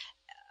her,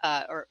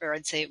 or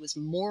I'd say it was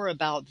more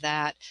about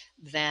that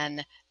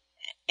than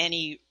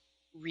any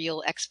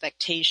real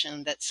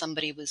expectation that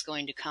somebody was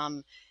going to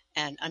come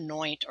and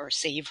anoint or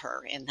save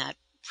her in that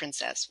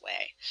princess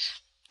way.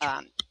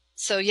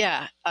 So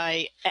yeah,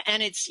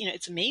 and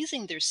it's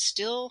amazing. There's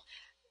still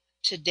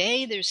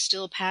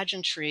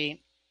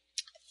pageantry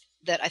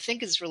that I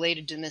think is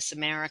related to Miss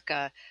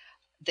America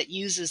that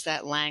uses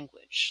that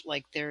language.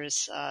 Like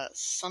there's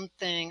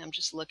something, I'm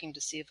just looking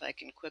to see if I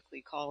can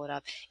quickly call it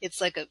up.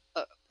 It's like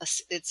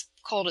it's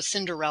called a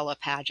Cinderella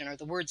pageant, or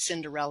the word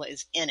Cinderella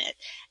is in it.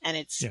 And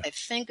it's, I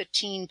think, a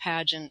teen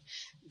pageant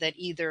that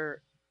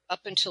either up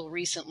until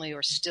recently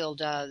or still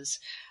does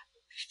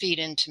feed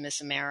into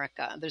Miss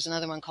America. There's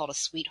another one called a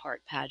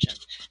Sweetheart pageant.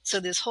 So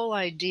this whole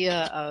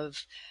idea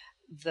of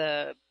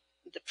the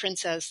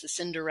princess, the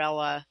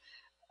Cinderella,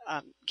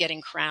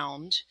 getting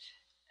crowned,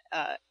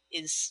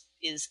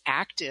 is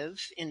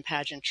active in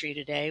pageantry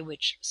today,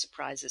 which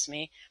surprises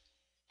me.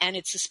 And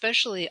it's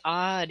especially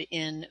odd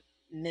in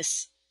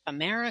Miss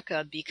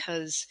America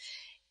because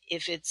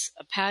if it's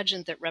a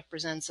pageant that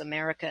represents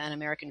America and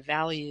American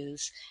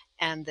values,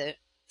 and the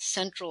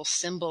central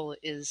symbol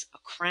is a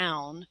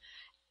crown,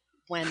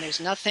 when there's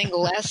nothing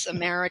less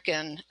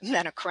American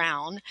than a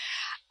crown,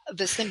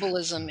 the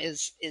symbolism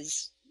is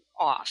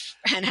off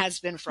and has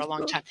been for a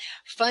long time.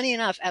 Funny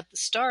enough, at the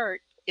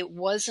start, it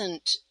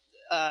wasn't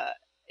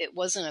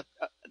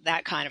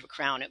that kind of a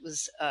crown. It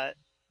was a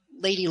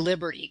Lady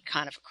Liberty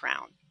kind of a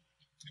crown.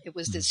 It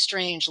was this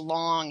strange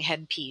long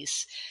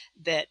headpiece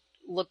that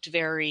looked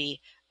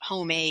very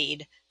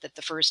homemade that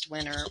the first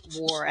winner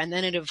wore, and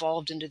then it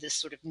evolved into this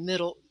sort of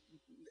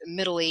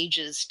Middle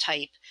Ages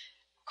type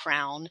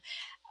crown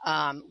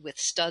with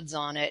studs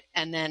on it,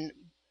 and then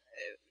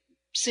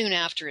soon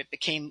after it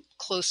became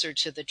closer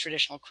to the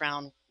traditional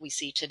crown we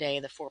see today,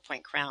 the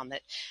 4-point crown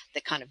that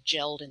kind of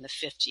gelled in the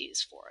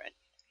 50s for it.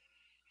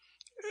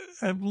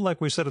 And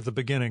like we said at the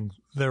beginning,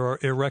 there are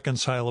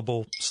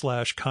irreconcilable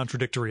 /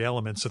 contradictory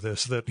elements of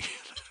this that,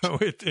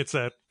 it's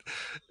that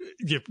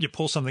you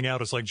pull something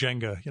out, it's like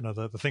Jenga,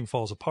 the thing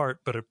falls apart,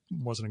 but it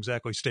wasn't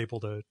exactly stable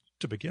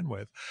to begin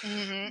with.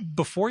 Mm-hmm.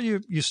 Before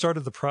you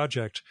started the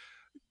project,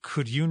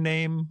 could you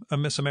name a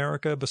Miss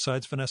America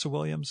besides Vanessa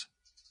Williams?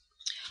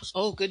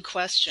 Oh, good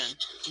question.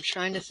 I'm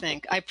trying to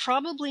think. I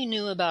probably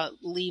knew about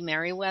Lee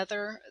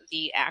Merriweather,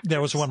 the actress.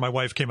 That was the one my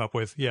wife came up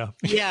with. Yeah.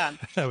 Yeah.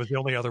 That was the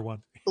only other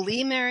one.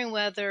 Lee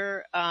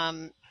Merriweather,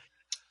 and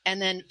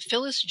then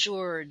Phyllis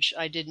George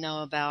I did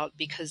know about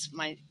because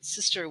my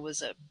sister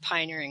was a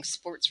pioneering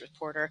sports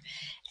reporter,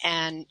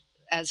 and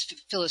as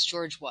Phyllis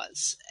George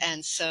was.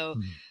 And so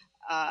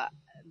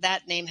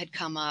that name had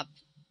come up.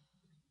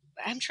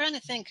 I'm trying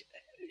to think.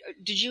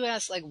 Did you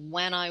ask like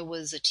when I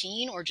was a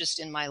teen or just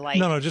in my life?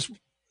 No, just,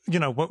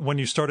 when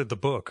you started the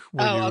book,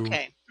 were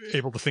you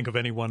able to think of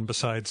anyone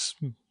besides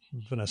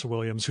Vanessa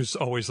Williams, who's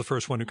always the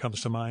first one who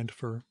comes to mind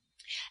for...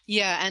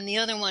 Yeah, and the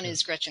other one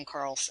is Gretchen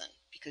Carlson,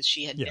 because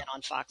she had been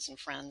on Fox and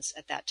Friends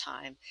at that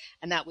time.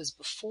 And that was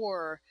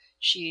before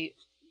she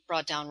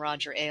brought down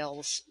Roger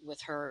Ailes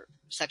with her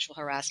sexual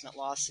harassment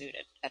lawsuit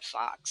at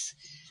Fox.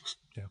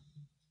 Yeah.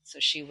 So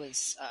she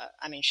was,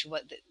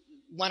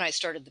 when I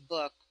started the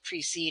book,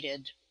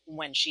 preceded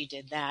when she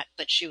did that,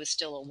 but she was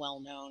still a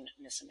well-known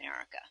Miss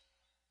America.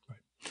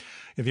 Right.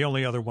 Yeah, the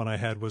only other one I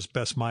had was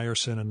Bess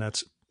Meyerson, and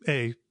that's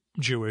A,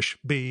 Jewish,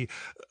 B,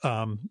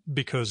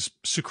 because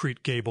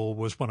Sucrete Gable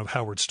was one of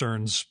Howard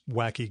Stern's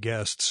wacky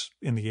guests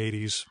in the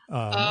 80s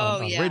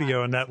on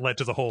radio, and that led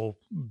to the whole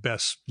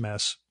Bess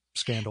mess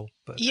scandal.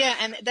 But, yeah,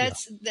 and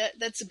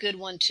that's a good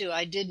one too.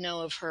 I did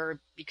know of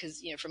her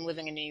because from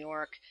living in New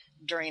York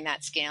during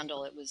that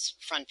scandal, it was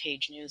front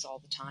page news all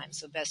the time.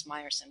 So Bess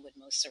Meyerson would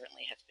most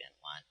certainly have been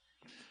one.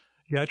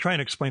 Yeah, I try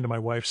and explain to my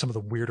wife some of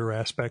the weirder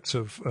aspects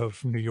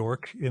of New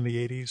York in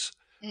the 80s.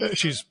 Mm-hmm.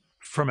 She's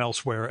from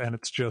elsewhere, and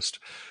it's just,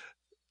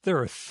 there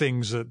are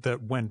things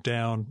that went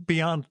down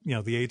beyond,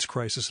 the AIDS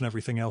crisis and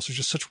everything else. There's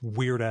just such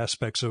weird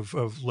aspects of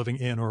living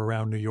in or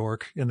around New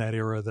York in that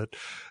era that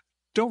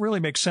don't really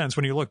make sense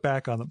when you look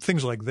back on them.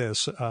 Things like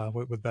this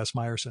with Bess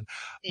Meyerson.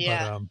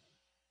 Yeah.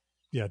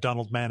 yeah,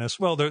 Donald Maness.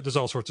 Well, there's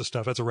all sorts of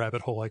stuff. That's a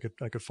rabbit hole I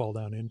could fall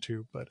down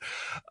into. But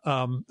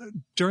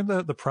during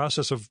the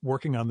process of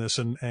working on this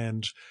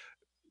and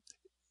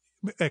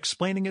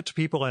explaining it to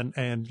people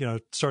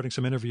and starting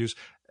some interviews,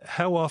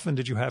 how often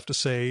did you have to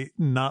say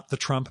not the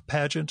Trump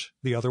pageant,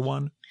 the other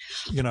one?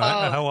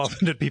 How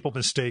often did people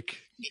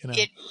mistake?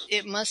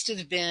 It must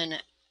have been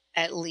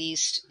at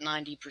least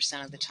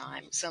 90% of the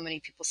time. So many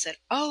people said,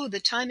 "Oh, the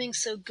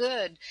timing's so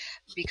good,"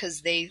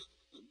 because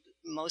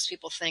most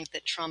people think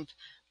that Trump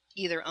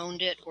either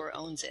owned it or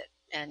owns it,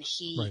 and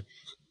Right.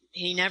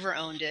 he never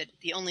owned it.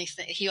 The only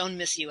thing he owned,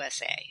 Miss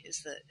USA,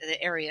 is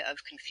the area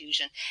of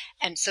confusion.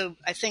 And so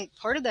I think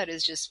part of that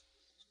is just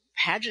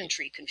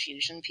pageantry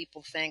confusion.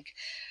 People think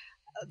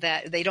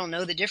that they don't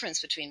know the difference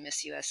between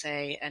Miss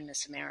USA and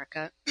Miss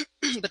America,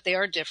 but they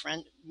are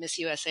different. Miss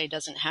USA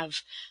doesn't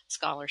have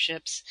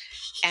scholarships,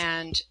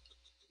 and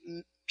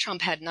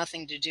Trump had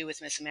nothing to do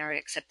with Miss America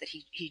except that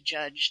he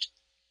judged,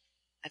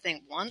 I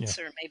think, once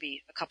or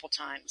maybe a couple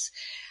times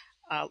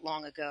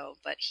long ago,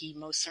 but he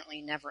most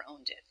certainly never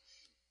owned it.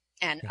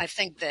 And I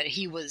think that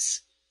he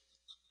was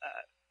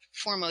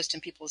foremost in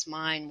people's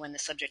mind when the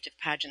subject of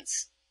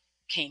pageants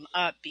came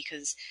up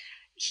because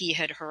he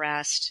had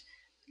harassed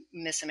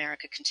Miss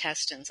America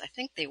contestants. I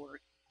think they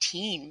were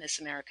teen Miss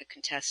America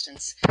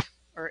contestants,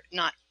 or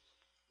not,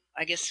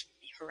 I guess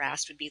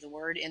harassed would be the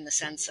word, in the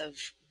sense of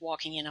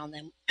walking in on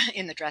them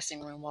in the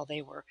dressing room while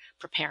they were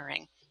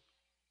preparing.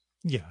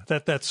 Yeah,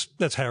 that's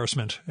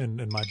harassment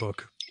in my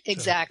book.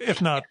 Exactly.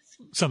 If not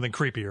something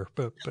creepier,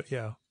 but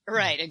yeah.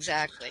 Right,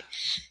 exactly.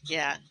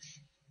 Yeah.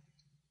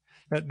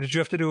 Did you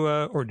have to do,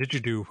 or did you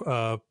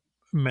do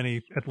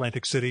many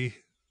Atlantic City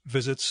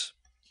visits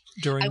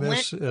during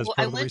this as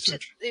part of the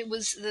research? It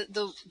was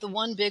the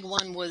one big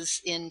one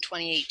was in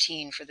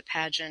 2018 for the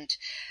pageant.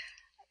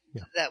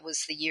 Yeah. That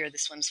was the year the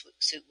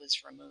swimsuit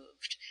was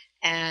removed.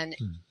 And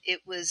it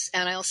was,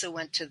 and I also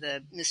went to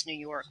the Miss New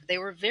York. They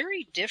were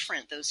very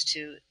different, those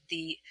two.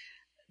 The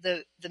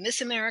Miss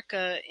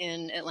America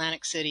in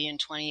Atlantic City in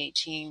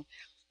 2018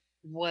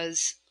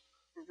 was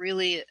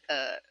really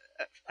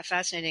a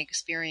fascinating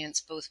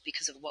experience, both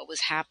because of what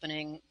was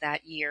happening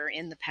that year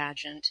in the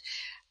pageant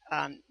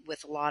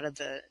with a lot of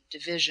the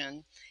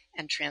division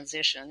and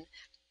transition,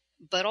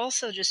 but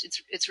also just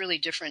it's really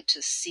different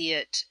to see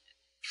it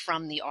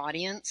from the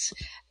audience.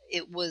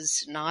 It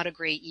was not a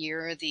great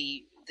year.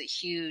 The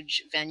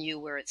huge venue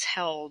where it's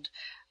held,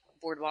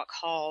 Boardwalk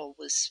Hall,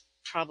 was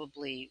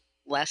probably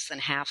less than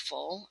half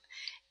full,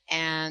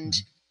 and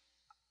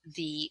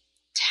the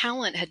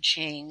talent had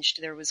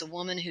changed. There was a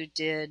woman who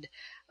did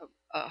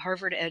a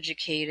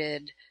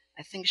Harvard-educated,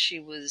 I think she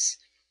was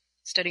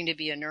studying to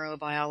be a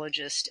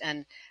neurobiologist,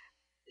 and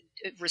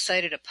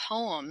recited a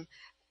poem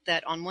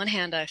that on one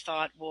hand I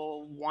thought,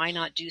 well, why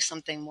not do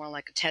something more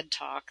like a TED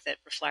Talk that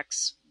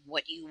reflects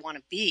what you want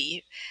to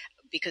be?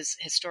 Because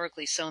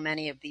historically so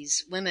many of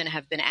these women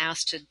have been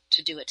asked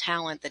to do a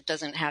talent that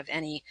doesn't have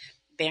any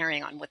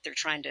bearing on what they're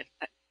trying to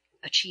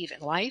achieve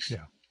in life.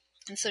 Yeah.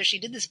 And so she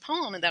did this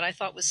poem that I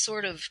thought was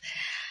sort of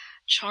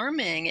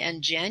charming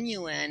and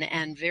genuine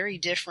and very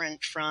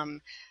different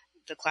from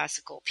the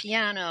classical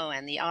piano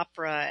and the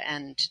opera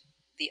and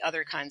the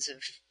other kinds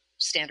of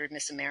standard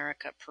Miss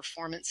America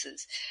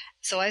performances.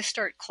 So I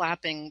start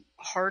clapping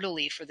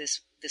heartily for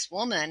this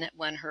woman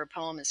when her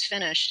poem is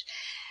finished,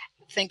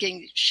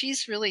 thinking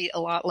she's really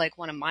a lot like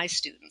one of my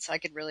students. I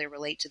could really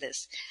relate to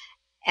this.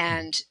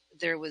 And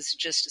there was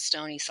just a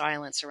stony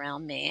silence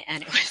around me,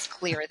 and it was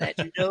clear that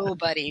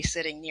nobody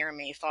sitting near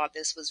me thought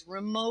this was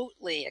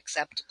remotely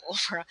acceptable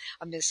for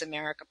a Miss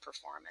America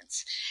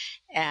performance.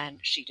 And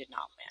she did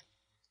not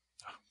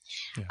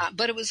win. Yeah.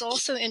 But it was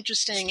also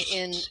interesting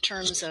in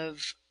terms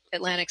of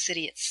Atlantic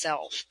City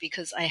itself,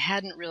 because I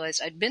hadn't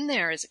realized I'd been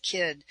there as a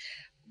kid.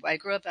 I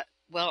grew up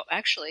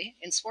actually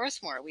in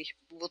Swarthmore.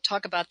 We'll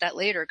talk about that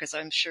later, because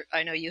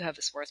I know you have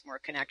a Swarthmore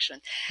connection.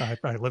 I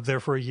lived there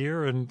for a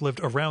year and lived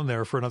around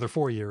there for another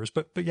 4 years,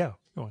 but yeah,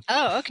 go on.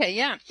 Oh, okay,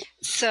 yeah.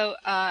 So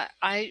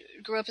I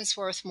grew up in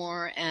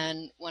Swarthmore,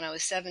 and when I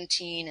was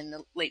 17 in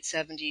the late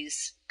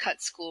 70s,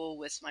 cut school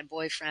with my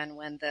boyfriend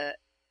when the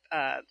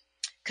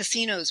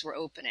casinos were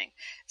opening.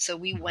 So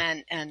we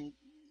went and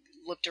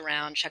looked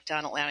around, checked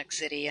out Atlantic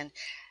City, and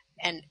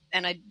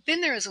I'd been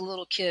there as a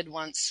little kid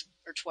once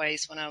or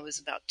twice when I was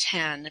about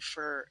 10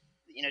 for,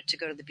 to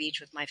go to the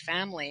beach with my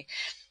family.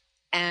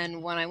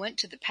 And when I went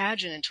to the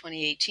pageant in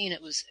 2018,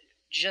 it was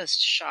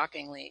just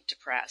shockingly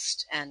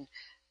depressed and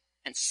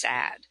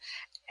sad.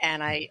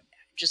 And I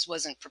just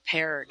wasn't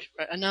prepared.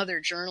 Another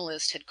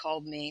journalist had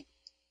called me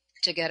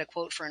to get a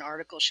quote for an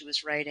article she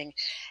was writing.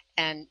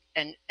 And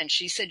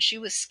she said she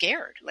was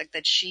scared, like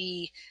that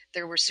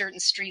there were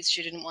certain streets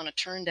she didn't want to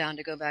turn down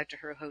to go back to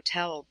her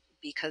hotel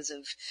because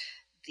of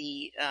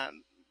the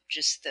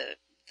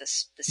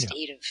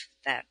state of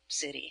that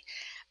city,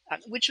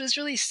 which was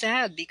really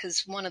sad,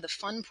 because one of the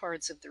fun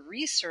parts of the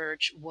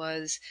research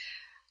was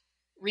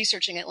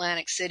researching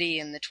Atlantic City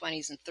in the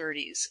 20s and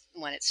 30s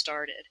when it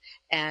started,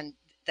 and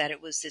that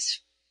it was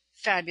this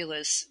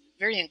fabulous,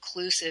 very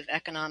inclusive,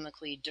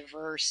 economically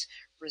diverse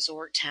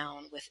resort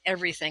town with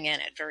everything in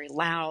it, very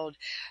loud.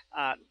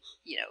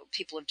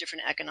 People of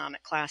different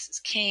economic classes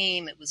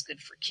came. It was good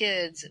for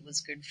kids. It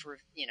was good for,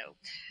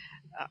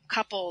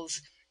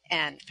 couples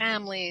and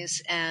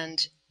families.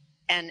 And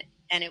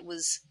it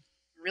was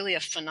really a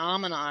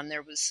phenomenon.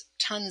 There was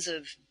tons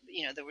of,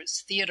 there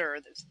was theater,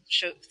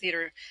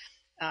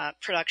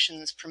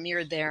 productions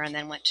premiered there and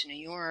then went to New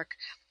York,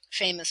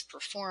 famous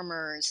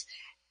performers.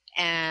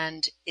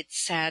 And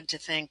it's sad to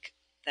think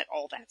that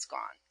all that's gone.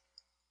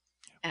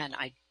 And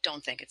I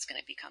don't think it's going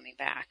to be coming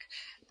back.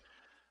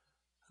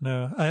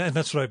 No, and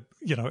that's what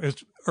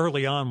it's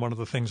early on. One of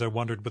the things I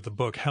wondered with the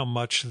book, how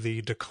much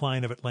the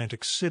decline of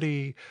Atlantic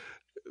City,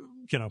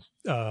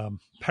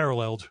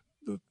 paralleled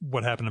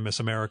what happened to Miss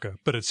America.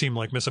 But it seemed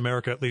like Miss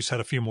America at least had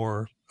a few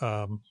more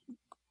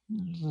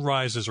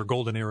rises or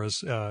golden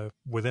eras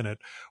within it,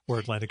 where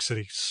Atlantic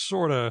City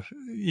sort of,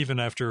 even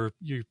after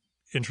you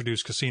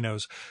introduce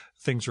casinos,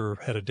 things are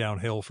headed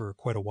downhill for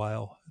quite a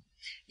while.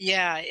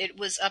 Yeah, it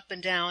was up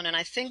and down, and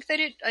I think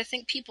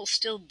people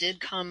still did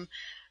come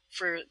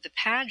for the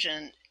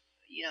pageant,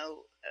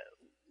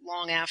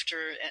 long after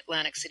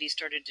Atlantic City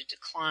started to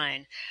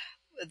decline.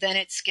 Then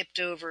it skipped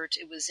over.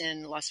 It was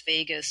in Las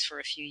Vegas for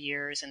a few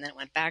years, and then it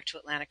went back to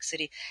Atlantic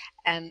City.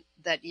 And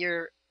that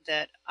year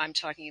that I'm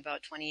talking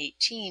about,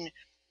 2018,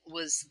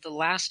 was the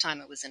last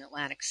time it was in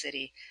Atlantic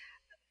City.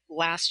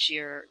 Last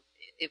year,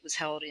 it was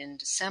held in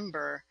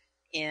December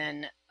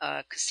in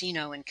a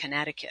casino in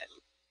Connecticut.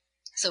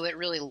 So it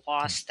really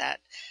lost that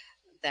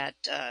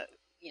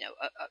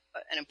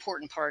an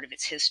important part of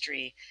its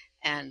history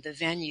and the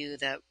venue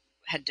that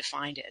had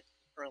defined it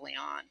early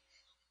on.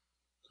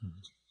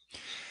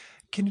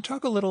 Can you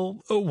talk a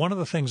little? One of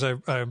the things I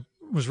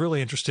was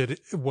really interested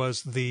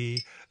was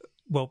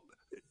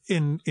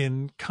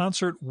in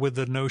concert with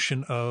the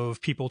notion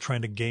of people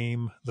trying to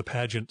game the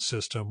pageant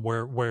system,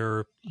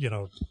 where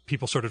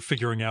people started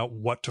figuring out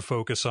what to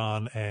focus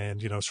on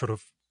and sort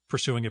of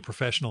pursuing it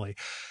professionally.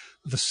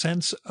 The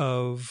sense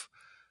of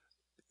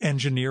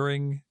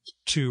engineering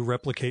to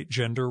replicate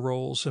gender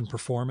roles and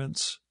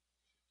performance.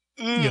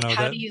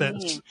 How do you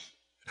mean?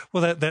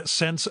 Well, that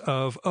sense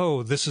of,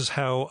 this is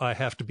how I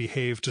have to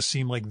behave to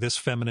seem like this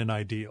feminine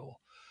ideal.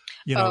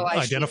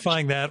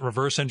 Identifying that,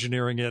 reverse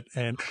engineering it.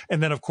 And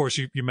then, of course,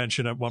 you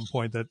mentioned at one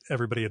point that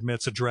everybody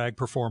admits that drag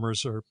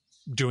performers are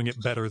doing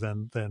it better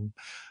than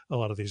a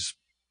lot of these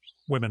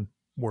women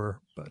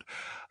were. But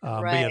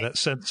yeah, that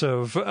sense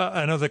of,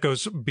 I know that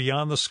goes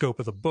beyond the scope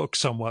of the book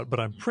somewhat, but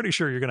I'm pretty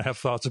sure you're going to have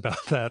thoughts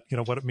about that,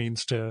 what it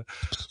means to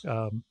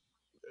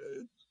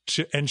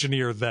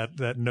engineer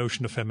that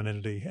notion of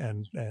femininity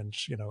and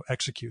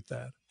execute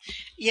that.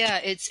 Yeah,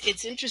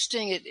 it's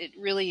interesting. It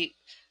really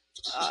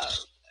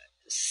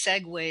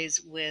segues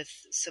with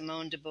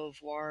Simone de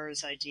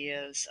Beauvoir's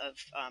ideas of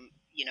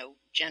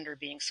gender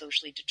being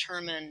socially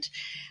determined.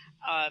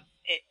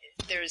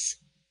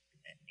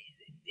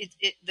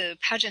 The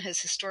pageant has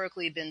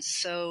historically been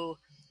so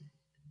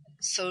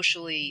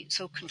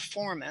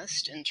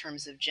conformist in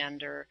terms of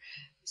gender,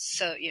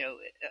 so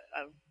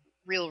a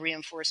real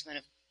reinforcement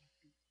of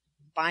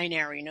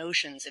binary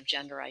notions of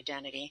gender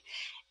identity.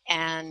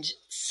 And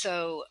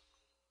so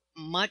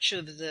much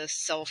of the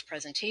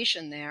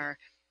self-presentation there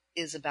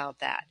is about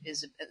that,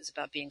 is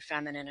about being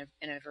feminine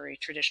in a very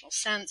traditional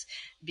sense,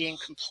 being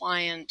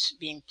compliant,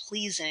 being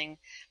pleasing.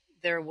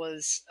 There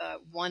was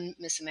one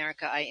Miss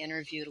America I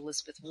interviewed,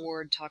 Elizabeth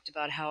Ward, talked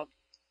about how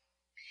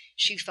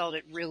she felt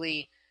it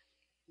really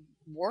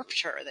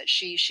warped her, that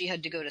she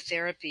had to go to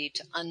therapy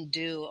to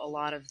undo a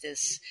lot of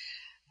this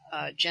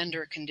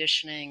gender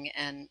conditioning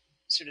and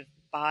sort of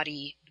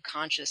body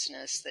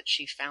consciousness that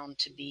she found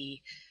to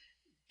be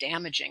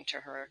damaging to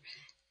her.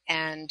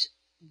 And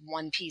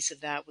one piece of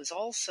that was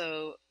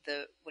also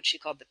what she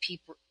called the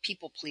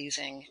people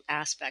pleasing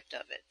aspect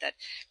of it, that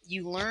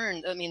you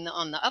learn,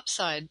 on the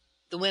upside,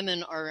 the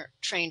women are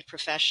trained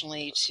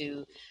professionally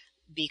to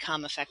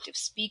become effective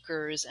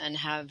speakers and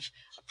have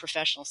a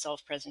professional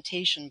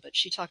self-presentation. But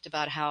she talked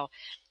about how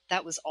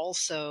that was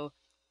also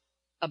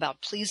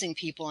about pleasing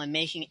people and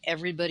making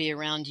everybody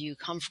around you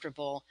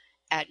comfortable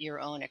at your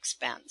own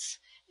expense.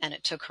 And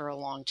it took her a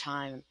long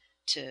time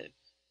to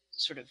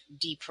sort of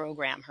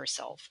deprogram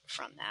herself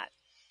from that.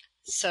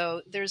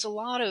 So there's a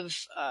lot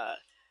of,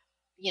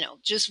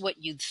 just what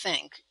you'd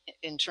think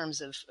in terms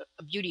of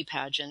a beauty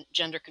pageant,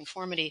 gender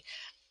conformity.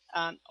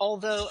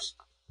 Although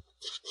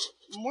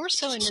more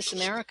so in Miss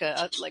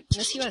America, like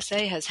Miss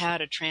USA has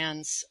had a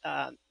trans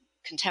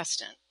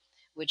contestant,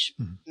 which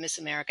Miss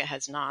America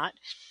has not.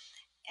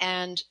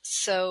 And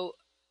so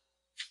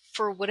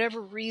for whatever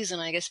reason,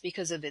 I guess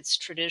because of its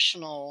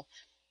traditional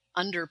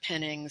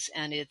underpinnings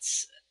and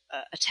its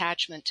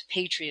attachment to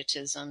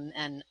patriotism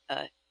and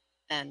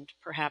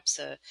perhaps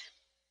a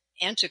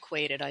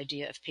antiquated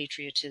idea of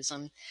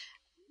patriotism,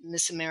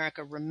 Miss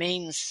America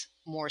remains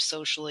more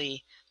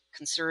socially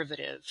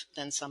conservative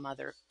than some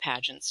other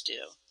pageants do.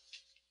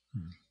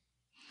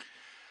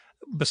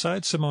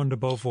 Besides Simone de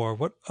Beauvoir,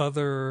 what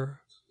other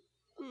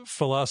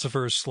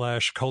philosophers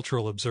 /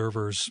 cultural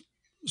observers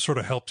sort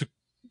of helped to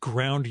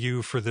ground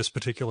you for this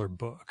particular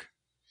book?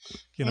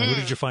 Who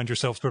did you find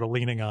yourself sort of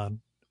leaning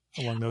on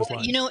along those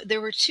lines?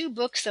 There were two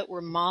books that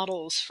were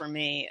models for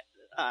me.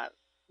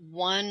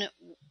 One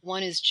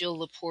is Jill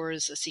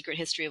Lepore's A Secret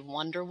History of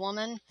Wonder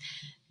Woman,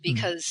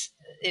 because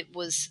it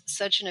was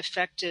such an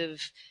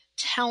effective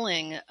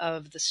telling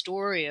of the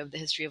story of the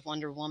history of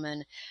Wonder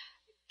Woman,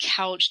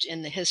 couched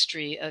in the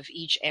history of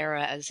each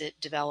era as it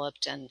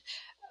developed and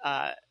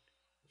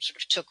sort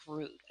of took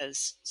root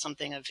as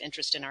something of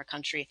interest in our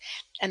country.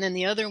 And then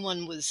the other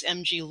one was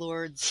M.G.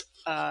 Lord's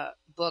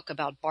book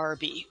about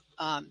Barbie.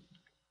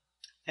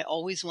 I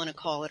always want to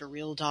call it a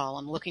real doll.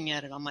 I'm looking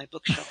at it on my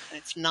bookshelf, and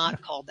it's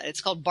not called that.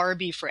 It's called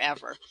Barbie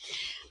Forever.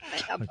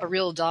 A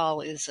real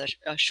doll is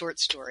a short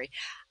story.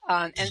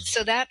 And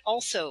so that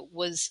also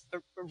was a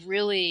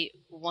really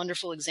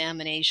wonderful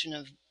examination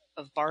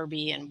of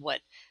Barbie and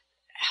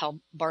how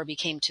Barbie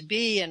came to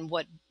be and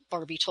what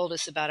Barbie told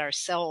us about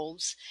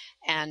ourselves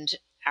and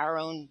our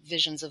own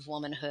visions of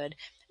womanhood.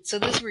 So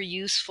those were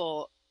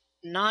useful,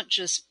 not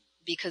just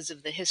because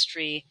of the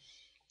history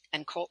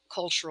and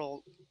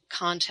cultural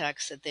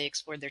context that they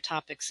explored their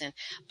topics in,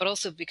 but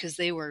also because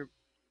they were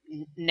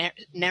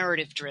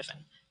narrative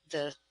driven.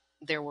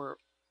 There were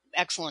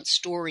excellent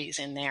stories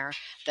in there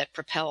that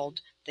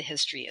propelled the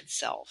history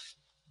itself.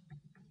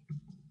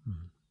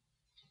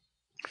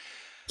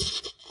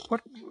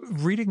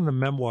 Reading the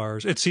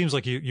memoirs, it seems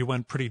like you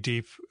went pretty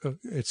deep.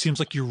 It seems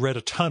like you read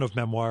a ton of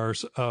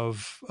memoirs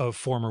of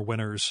former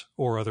winners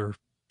or other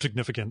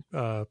significant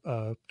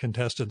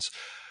contestants.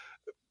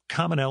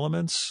 Common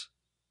elements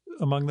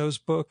among those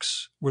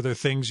books? Were there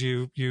things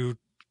you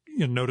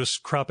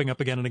noticed cropping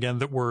up again and again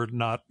that were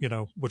not,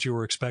 what you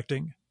were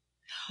expecting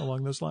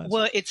along those lines?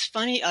 Well, it's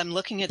funny. I'm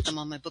looking at them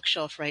on my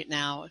bookshelf right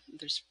now.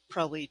 There's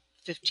probably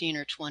 15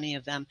 or 20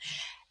 of them.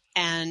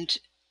 And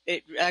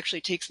it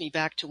actually takes me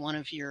back to one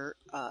of your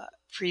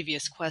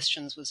previous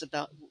questions,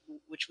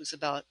 which was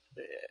about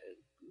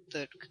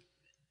the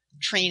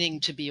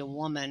training to be a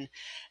woman.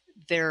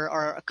 There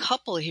are a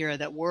couple here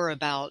that were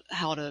about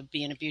how to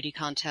be in a beauty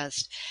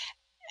contest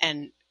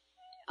and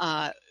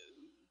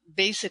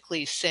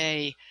basically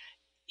say,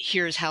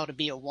 here's how to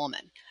be a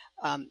woman.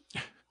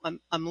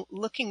 I'm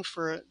looking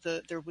for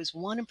there was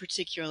one in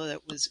particular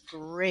that was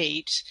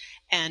great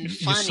and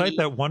funny. You cite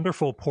that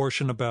wonderful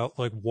portion about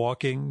like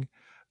walking,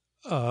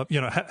 how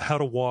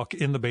to walk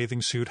in the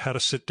bathing suit, how to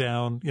sit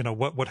down,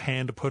 what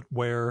hand to put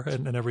where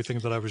and everything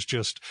that I was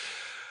just,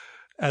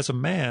 as a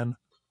man,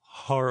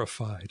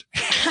 horrified.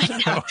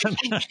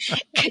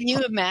 Can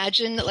you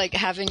imagine like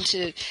having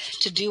to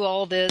do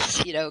all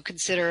this,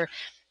 consider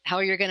how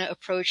you're going to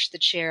approach the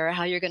chair,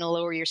 how you're going to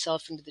lower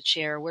yourself into the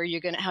chair,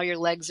 how your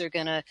legs are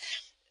going to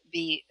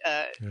be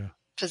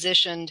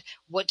positioned,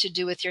 what to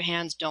do with your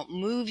hands. Don't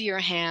move your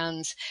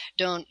hands.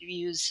 Don't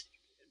use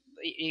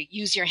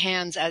your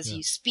hands as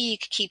you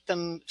speak. Keep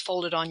them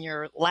folded on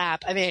your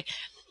lap. I mean,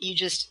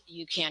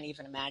 you can't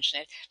even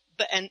imagine it.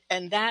 But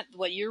and that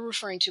what you're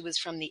referring to was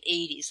from the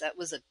 80s. That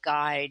was a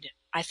guide.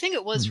 I think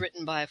it was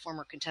written by a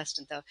former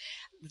contestant though,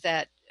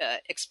 that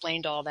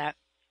explained all that.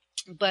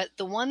 But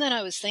the one that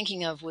I was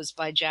thinking of was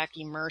by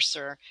Jackie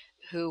Mercer,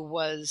 who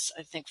was,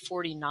 I think,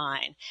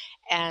 49.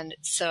 And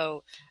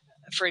so,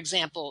 for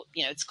example,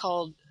 it's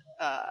called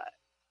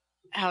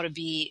How to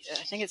Be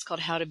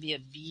a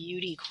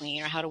Beauty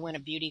Queen, or How to Win a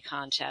Beauty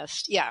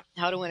Contest. Yeah,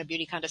 How to Win a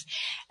Beauty Contest.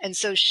 And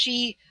so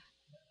she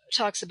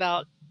talks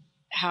about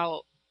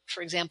how,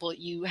 for example,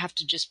 you have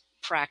to just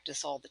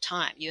practice all the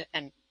time.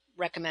 And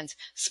recommends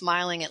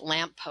smiling at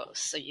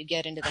lampposts, so you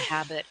get into the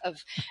habit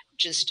of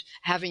just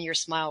having your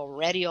smile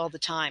ready all the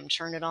time.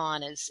 Turn it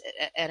on at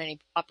any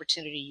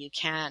opportunity you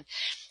can,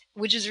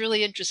 which is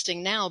really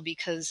interesting now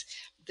because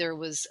there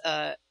was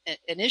an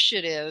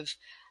initiative.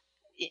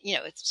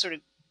 It's sort of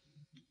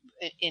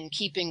in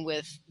keeping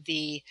with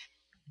the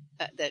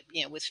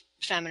with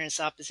feminist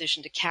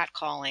opposition to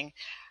catcalling,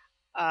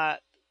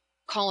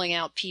 calling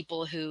out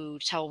people who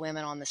tell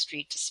women on the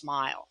street to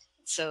smile.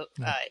 So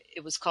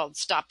it was called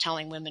Stop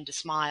Telling Women to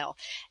Smile.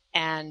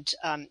 And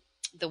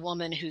the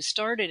woman who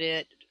started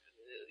it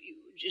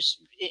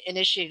just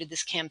initiated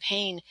this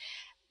campaign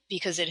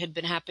because it had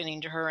been happening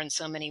to her and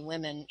so many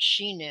women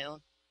she knew.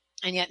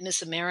 And yet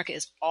Miss America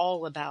is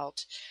all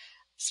about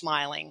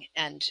smiling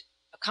and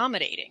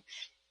accommodating.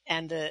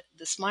 And the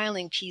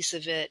smiling piece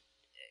of it,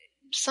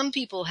 some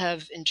people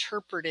have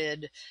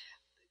interpreted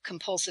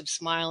compulsive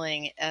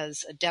smiling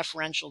as a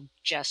deferential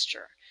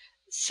gesture.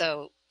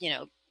 So,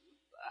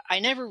 I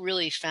never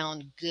really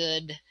found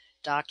good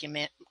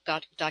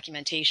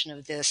documentation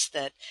of this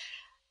that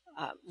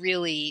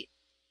really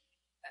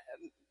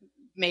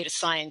made a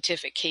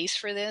scientific case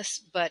for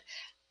this, but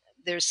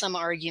there's some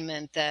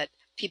argument that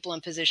people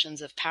in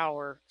positions of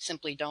power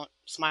simply don't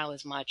smile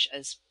as much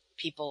as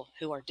people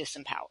who are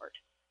disempowered.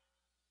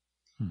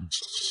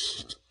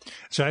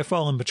 So I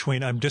fall in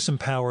between. I'm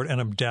disempowered and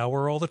I'm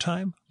dour all the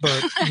time,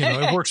 but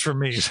it works for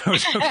me. So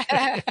it's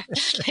okay.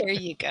 There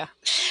you go.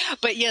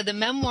 But yeah, the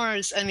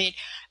memoirs. I mean,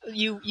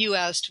 you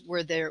asked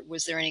was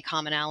there any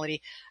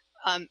commonality?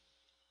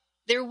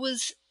 There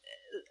was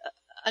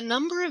a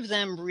number of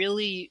them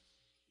really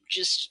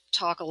just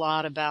talk a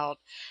lot about,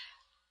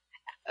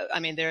 I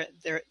mean,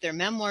 they're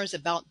memoirs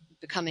about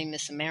becoming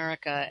Miss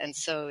America. And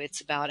so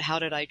it's about, how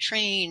did I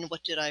train?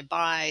 What did I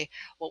buy?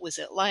 What was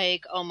it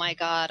like? Oh my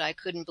God, I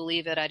couldn't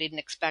believe it. I didn't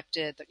expect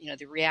it. You know,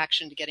 the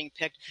reaction to getting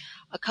picked.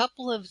 A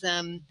couple of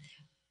them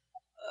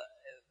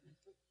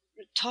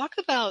talk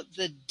about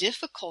the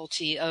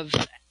difficulty of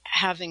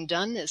having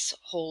done this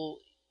whole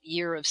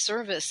year of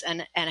service,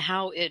 and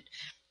how it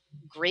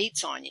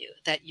grates on you,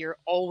 that you're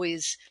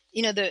always,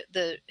 you know,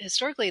 the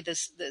historically the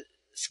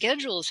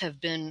schedules have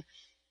been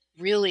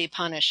really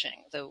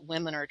punishing. The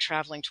women are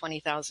traveling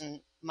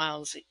 20,000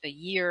 miles a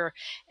year,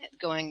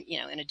 going, you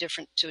know,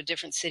 to a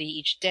different city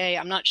each day.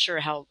 I'm not sure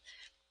how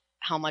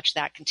much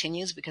that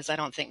continues, because I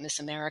don't think Miss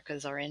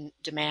Americas are in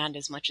demand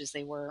as much as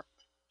they were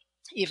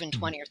even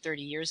 20 or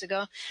 30 years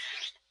ago.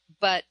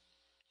 But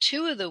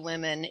two of the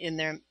women in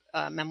their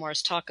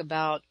memoirs talk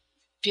about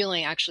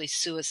feeling actually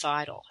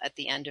suicidal at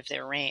the end of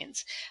their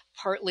reigns,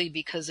 partly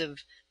because of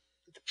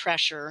the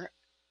pressure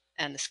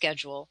and the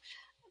schedule,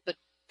 but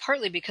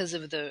partly because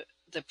of the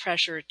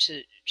pressure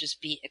to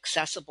just be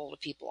accessible to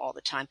people all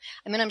the time.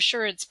 I mean, I'm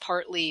sure it's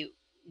partly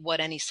what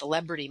any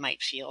celebrity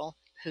might feel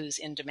who's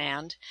in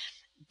demand,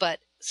 but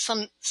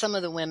some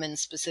of the women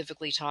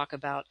specifically talk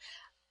about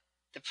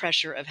the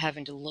pressure of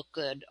having to look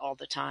good all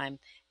the time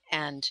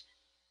and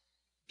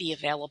be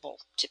available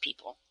to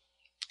people.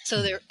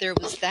 So there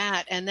was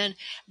that. And then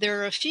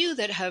there are a few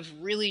that have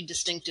really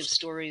distinctive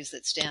stories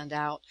that stand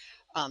out.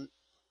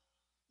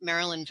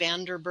 Marilyn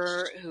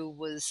Vanderburg, who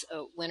was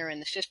a winner in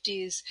the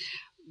 50s,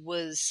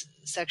 was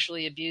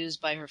sexually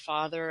abused by her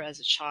father as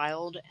a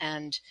child,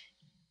 and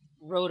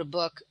wrote a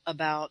book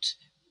about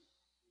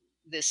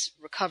this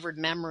recovered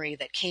memory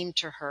that came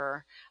to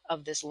her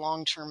of this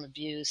long-term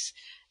abuse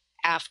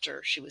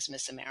after she was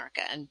Miss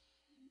America. And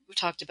we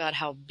talked about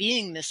how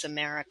being Miss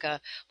America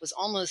was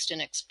almost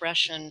an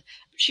expression.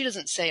 She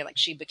doesn't say like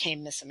she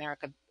became Miss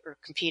America or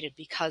competed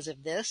because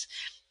of this,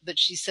 but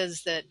she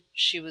says that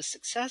she was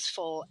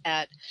successful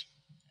at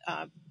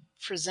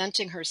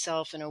presenting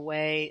herself in a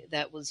way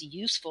that was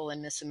useful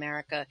in Miss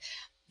America,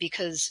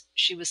 because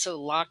she was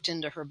so locked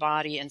into her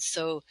body and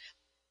so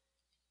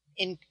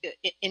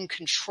in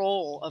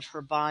control of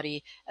her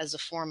body as a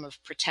form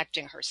of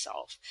protecting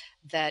herself,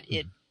 that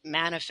it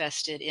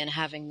manifested in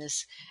having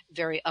this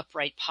very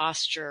upright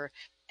posture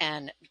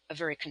and a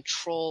very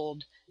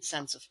controlled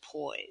sense of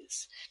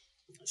poise.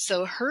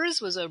 So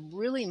hers was a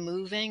really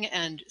moving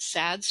and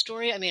sad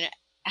story. I mean, it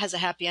has a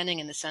happy ending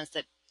in the sense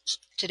that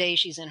today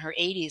she's in her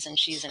 80s and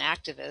she's an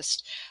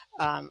activist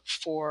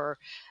for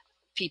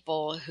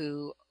people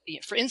who,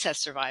 for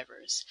incest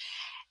survivors.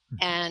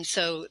 And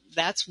so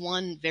that's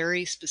one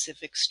very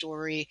specific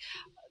story.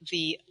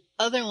 The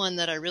other one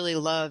that I really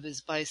love is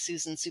by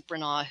Susan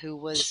Supernaw, who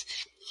was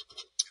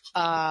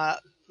a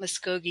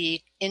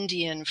Muskogee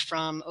Indian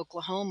from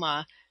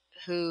Oklahoma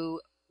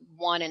who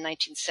won in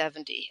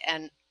 1970.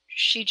 And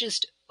she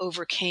just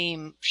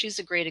overcame, she's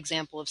a great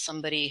example of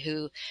somebody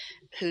who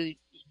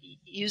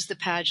used the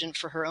pageant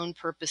for her own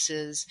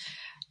purposes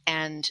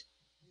and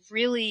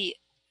really,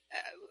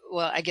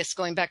 well, I guess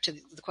going back to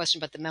the question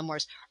about the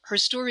memoirs, her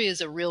story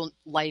is a real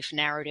life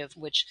narrative,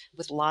 which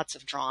with lots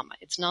of drama.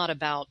 It's not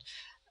about,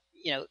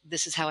 you know,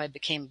 this is how I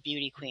became a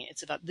beauty queen.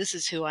 It's about, this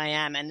is who I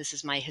am, and this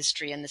is my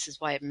history, and this is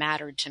why it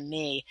mattered to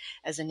me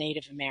as a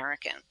Native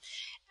American.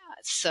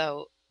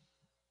 So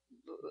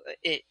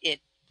it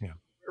yeah.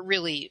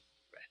 really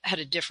had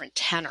a different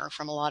tenor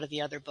from a lot of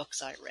the other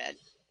books I read.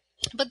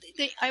 But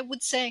I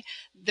would say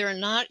they're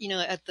not, you know,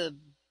 at the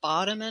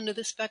bottom end of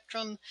the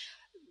spectrum.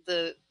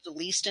 The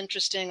least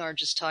interesting are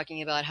just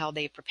talking about how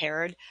they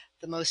prepared.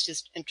 The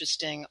most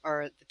interesting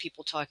are the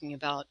people talking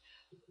about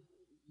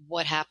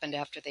what happened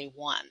after they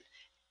won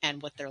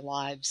and what their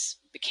lives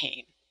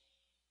became.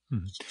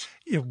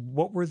 Yeah,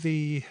 what were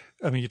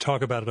I mean, you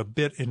talk about it a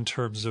bit in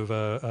terms of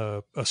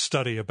a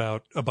study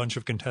about a bunch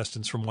of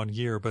contestants from one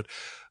year, but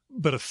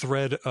a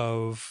thread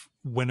of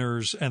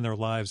winners and their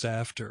lives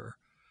after.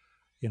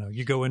 You know,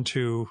 you go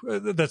into,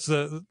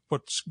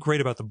 what's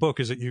great about the book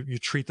is that you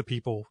treat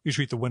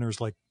the winners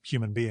like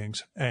human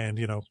beings, and,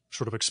 you know,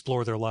 sort of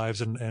explore their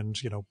lives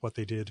and, you know, what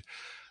they did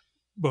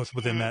both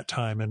within that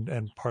time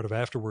and part of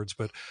afterwards.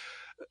 But,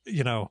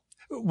 you know,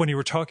 when you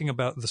were talking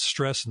about the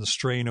stress and the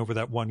strain over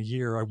that 1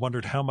 year, I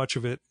wondered how much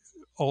of it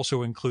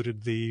also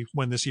included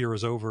when this year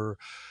is over,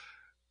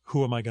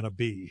 who am I going to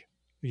be?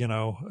 You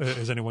know,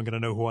 is anyone going to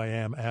know who I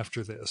am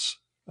after this?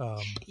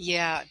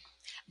 Yeah.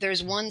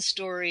 There's one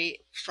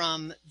story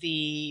from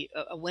a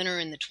winner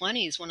in the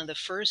 20s. One of the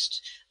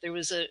first, there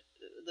was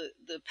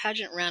the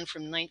pageant ran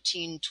from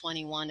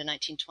 1921 to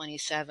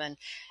 1927,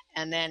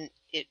 and then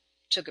it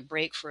took a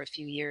break for a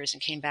few years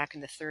and came back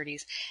in the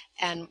 30s.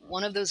 And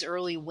one of those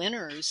early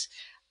winners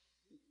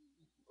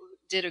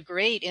did a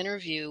great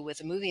interview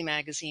with a movie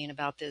magazine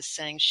about this,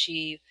 saying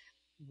she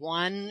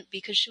won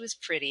because she was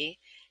pretty.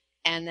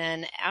 And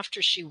then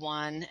after she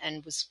won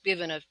and was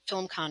given a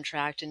film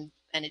contract and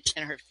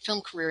her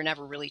film career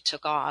never really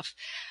took off,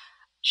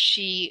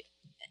 she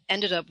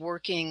ended up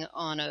working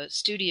on a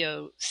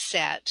studio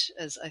set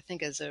as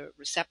a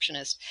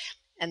receptionist,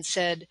 and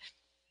said,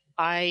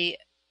 I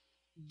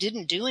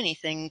didn't do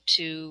anything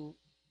to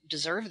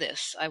deserve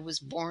this. I was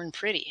born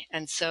pretty.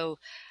 And so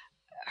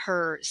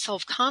her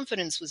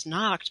self-confidence was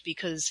knocked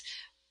because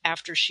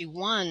after she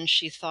won,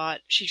 she thought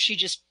she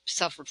just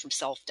suffered from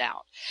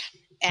self-doubt.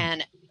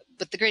 And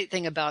but the great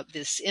thing about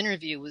this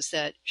interview was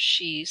that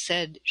she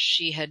said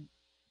she had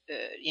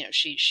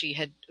she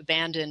had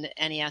abandoned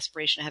any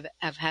aspiration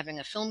of having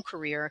a film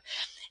career,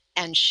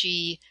 and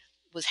she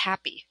was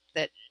happy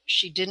that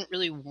she didn't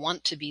really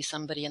want to be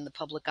somebody in the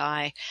public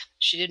eye.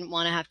 She didn't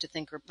want to have to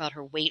think about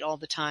her weight all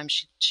the time.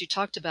 She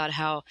talked about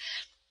how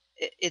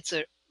it's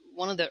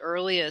one of the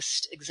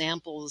earliest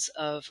examples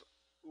of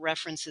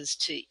references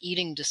to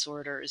eating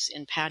disorders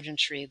in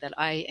pageantry that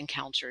I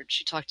encountered.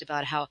 She talked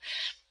about how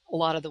a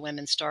lot of the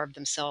women starved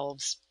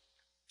themselves,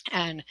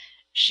 and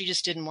she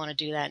just didn't want to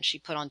do that. And she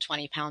put on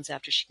 20 pounds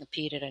after she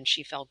competed, and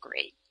she felt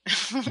great.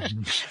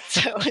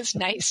 So it was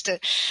nice to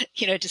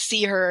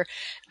see her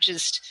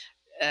just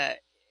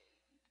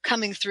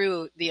coming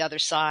through the other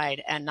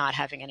side and not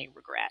having any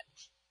regret.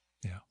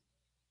 Yeah.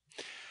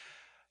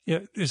 Yeah.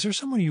 Is there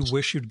someone you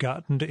wish you'd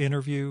gotten to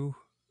interview?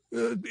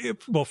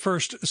 Well,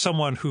 first,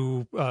 someone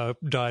who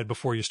died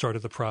before you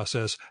started the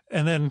process,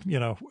 and then,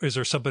 is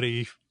there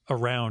somebody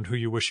around who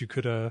you wish you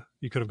could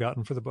have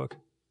gotten for the book?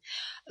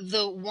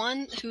 The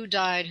one who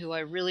died, who I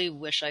really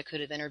wish I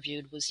could have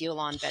interviewed, was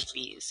Yolande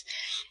Betbeze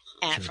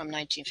from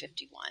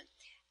 1951.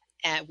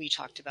 And we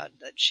talked about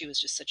that she was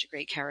just such a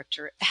great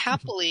character.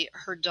 Happily,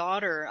 her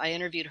daughter, I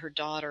interviewed her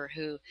daughter,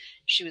 who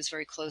she was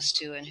very close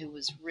to and who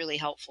was really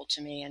helpful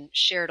to me and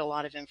shared a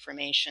lot of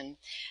information,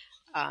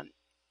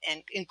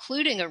 and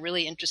including a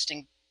really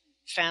interesting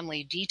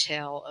family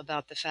detail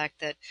about the fact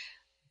that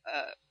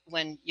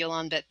when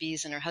Yolande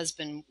Betbeze and her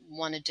husband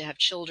wanted to have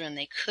children,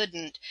 they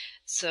couldn't.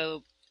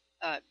 So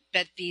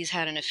Betbeze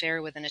had an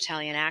affair with an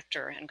Italian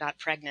actor and got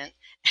pregnant.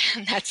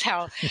 And that's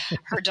how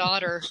her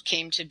daughter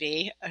came to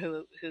be,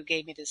 who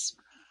gave me this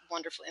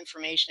wonderful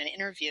information and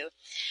interview.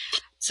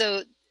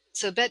 So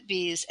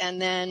Betbeze.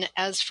 And then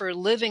as for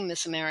living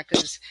Miss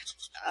Americas,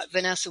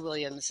 Vanessa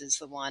Williams is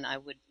the one I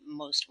would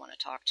most want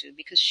to talk to,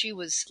 because she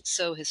was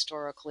so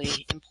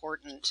historically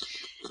important.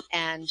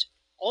 And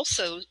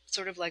also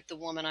sort of like the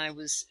woman I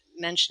was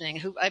mentioning,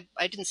 who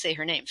I didn't say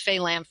her name, Faye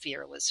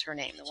Lamphere was her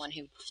name, the one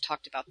who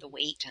talked about the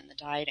weight and the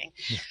dieting.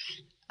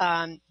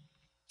 Yeah.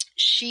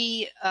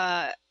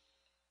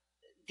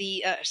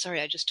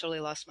 Sorry, I just totally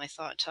lost my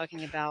thought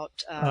talking about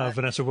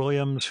Vanessa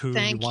Williams, who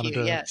you wanted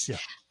to. Yes.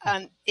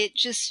 Yeah.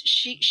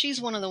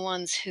 She's one of the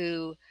ones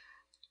who,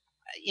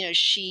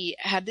 she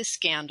had this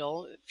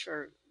scandal.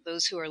 For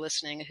those who are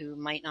listening who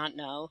might not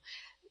know,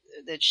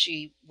 that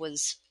she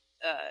was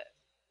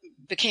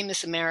became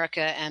Miss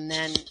America, and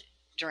then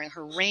during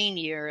her reign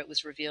year, it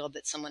was revealed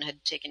that someone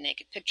had taken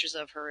naked pictures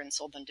of her and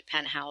sold them to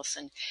Penthouse,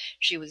 and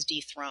she was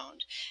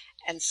dethroned.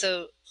 And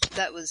so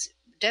that was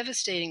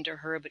devastating to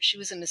her, but she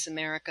was a Miss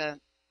America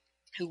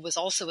who was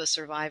also a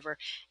survivor,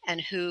 and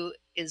who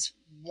is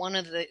one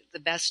of the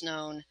best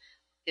known,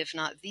 if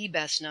not the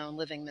best known,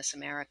 living Miss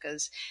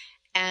Americas,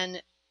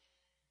 and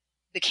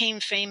became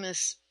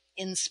famous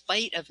in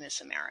spite of Miss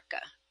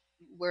America,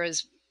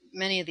 whereas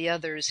many of the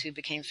others who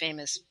became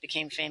famous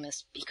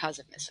because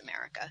of Miss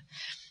America.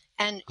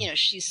 And,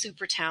 she's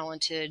super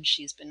talented.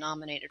 She's been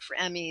nominated for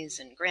Emmys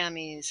and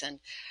Grammys, and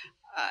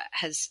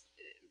has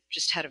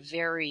just had a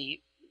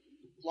very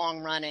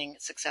long-running,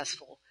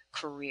 successful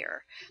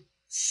career.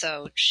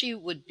 So she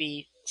would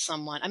be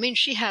someone. I mean,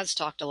 she has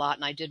talked a lot,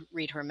 and I did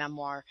read her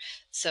memoir,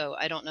 so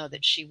I don't know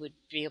that she would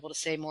be able to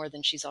say more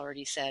than she's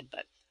already said,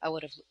 but I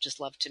would have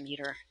just loved to meet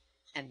her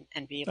and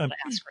be able to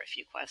ask her a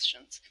few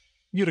questions.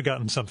 You'd have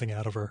gotten something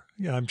out of her.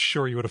 Yeah, I'm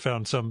sure you would have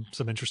found some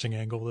interesting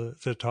angle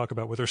to talk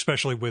about with her,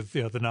 especially with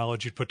the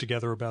knowledge you'd put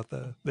together about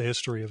the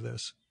history of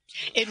this.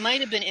 It might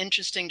have been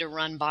interesting to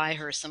run by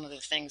her some of the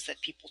things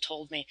that people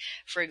told me.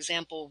 For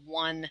example,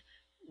 one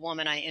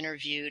woman I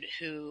interviewed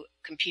who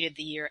competed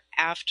the year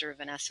after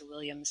Vanessa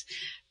Williams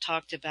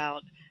talked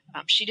about,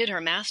 she did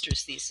her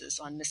master's thesis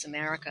on Miss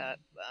America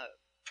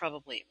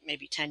probably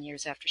maybe 10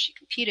 years after she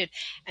competed,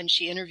 and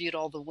she interviewed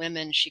all the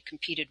women she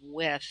competed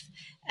with,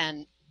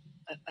 and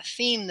a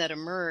theme that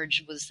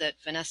emerged was that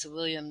Vanessa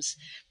Williams,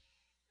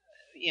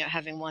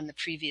 having won the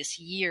previous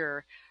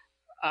year,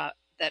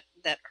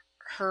 that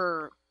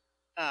her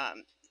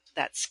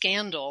that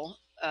scandal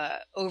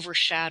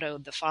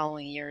overshadowed the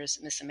following year's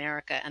Miss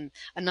America, and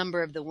a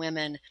number of the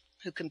women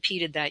who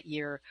competed that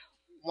year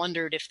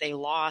wondered if they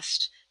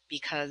lost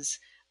because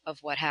of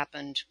what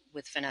happened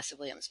with Vanessa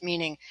Williams.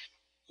 Meaning,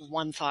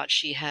 one thought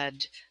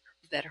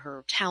that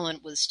her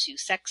talent was too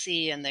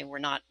sexy, and they were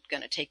not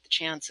going to take the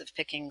chance of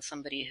picking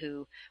somebody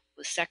who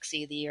was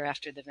sexy the year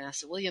after the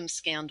Vanessa Williams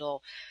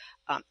scandal.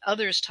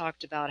 Others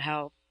talked about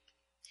how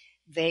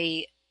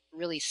they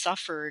really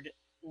suffered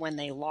when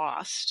they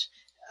lost,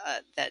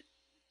 that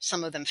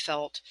some of them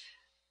felt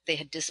they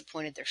had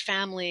disappointed their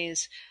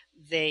families.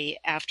 They,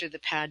 after the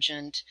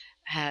pageant,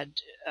 had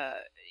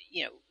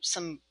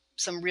some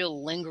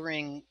real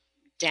lingering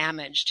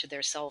damage to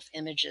their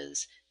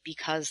self-images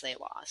because they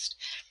lost.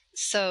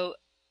 So,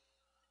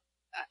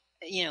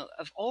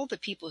 of all the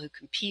people who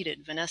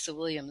competed, Vanessa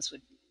Williams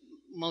would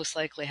most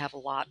likely have a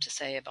lot to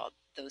say about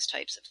those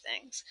types of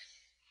things.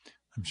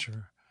 I'm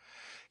sure.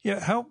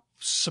 Yeah. How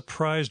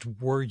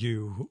surprised were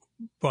you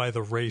by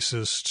the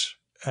racist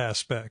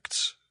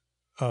aspects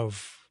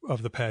of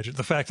the pageant?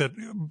 The fact that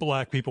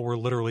black women were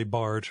literally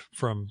barred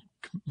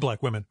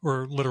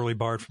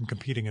from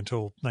competing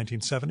until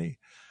 1970?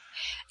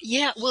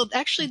 Yeah, well,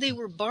 actually, they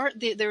were barred.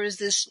 There was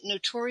this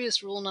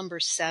notorious Rule Number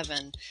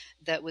 7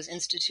 that was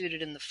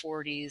instituted in the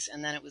 40s,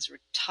 and then it was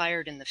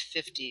retired in the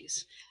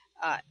 50s.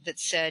 That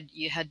said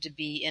you had to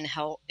be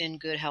in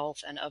good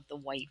health, and of the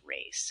white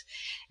race.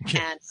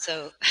 Yeah. And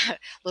so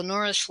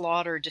Lenora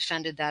Slaughter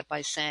defended that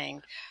by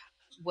saying,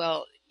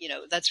 well,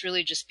 that's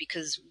really just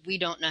because we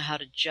don't know how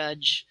to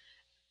judge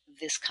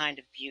this kind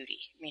of beauty,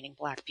 meaning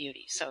black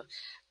beauty. So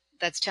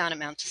that's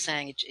tantamount to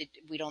saying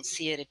we don't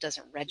see it, it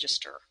doesn't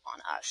register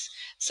on us.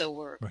 So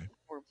we're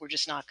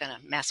just not going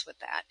to mess with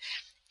that.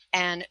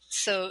 And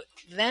so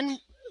then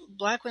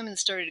black women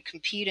started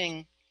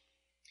competing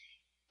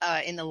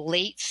in the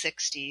late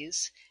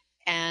 60s,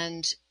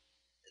 and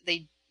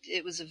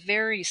it was a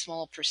very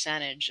small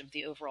percentage of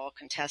the overall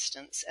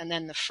contestants. And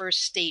then the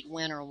first state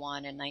winner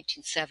won in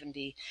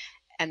 1970,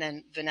 and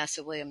then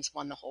Vanessa Williams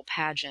won the whole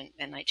pageant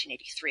in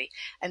 1983.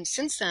 And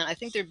since then, I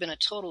think there have been a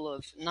total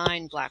of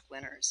 9 black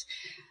winners.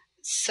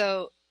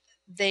 So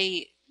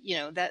they,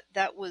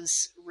 that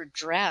was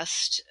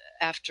redressed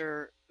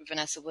after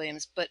Vanessa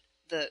Williams, but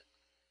the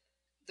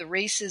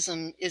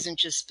racism isn't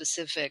just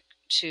specific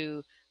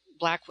to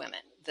black women.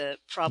 The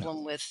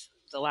problem with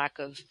the lack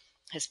of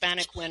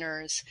Hispanic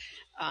winners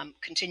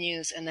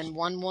continues. And then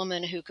one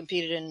woman who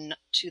competed in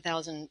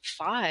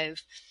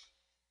 2005,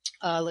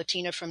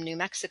 Latina from New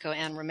Mexico,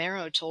 Ann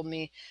Romero, told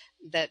me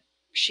that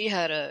she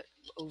had a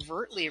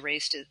overtly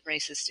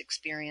racist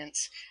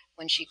experience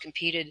when she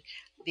competed,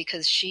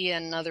 because she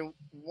and another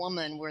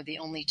woman were the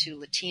only 2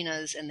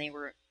 Latinas, and they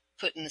were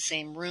put in the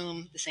same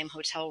room, the same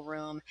hotel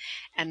room,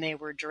 and they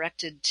were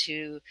directed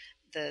to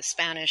the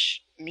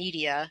Spanish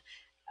media.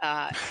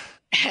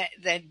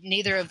 That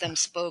neither of them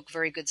spoke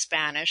very good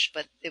Spanish,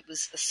 but it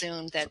was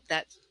assumed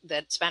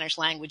that Spanish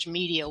language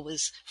media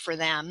was for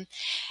them.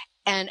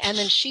 And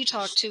then she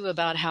talked too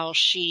about how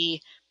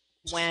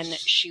when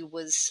she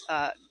was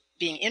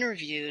being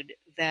interviewed,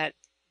 that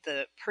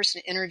the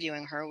person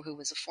interviewing her, who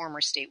was a former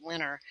state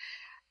winner,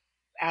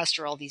 asked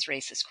her all these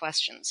racist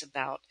questions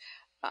about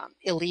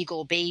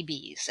illegal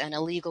babies and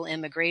illegal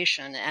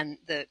immigration. And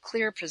the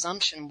clear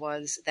presumption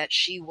was that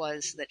she,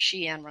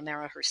 Ann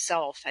Romero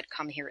herself, had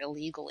come here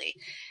illegally.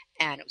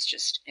 And it was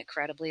just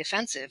incredibly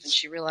offensive. And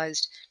she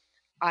realized,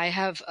 I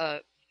have a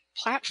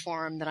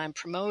platform that I'm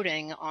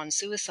promoting on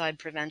suicide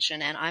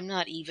prevention, and I'm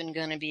not even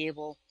going to be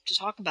able to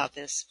talk about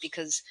this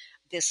because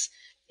this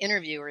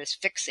interviewer is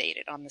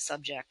fixated on the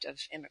subject of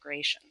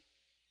immigration.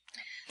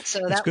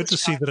 So it's good to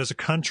see that as a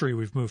country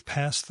we've moved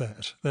past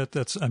that.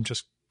 I'm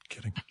just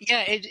kidding.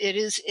 Yeah, it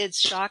is. It's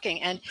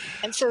shocking, and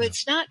so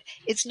it's not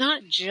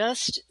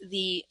just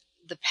the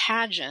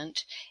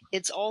pageant.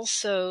 It's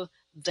also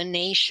the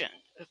nation.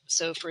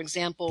 So, for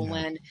example,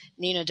 when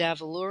Nina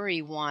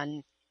Davaluri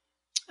won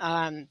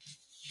 4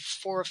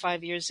 or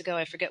 5 years ago,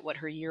 I forget what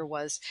her year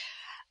was.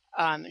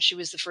 She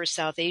was the first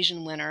South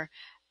Asian winner.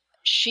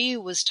 She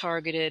was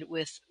targeted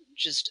with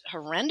just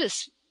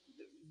horrendous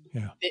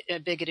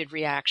bigoted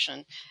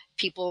reaction.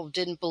 People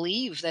didn't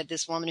believe that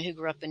this woman who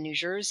grew up in New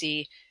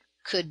Jersey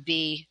could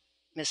be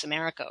Miss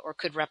America or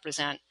could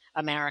represent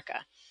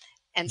America.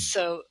 And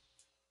so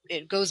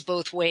it goes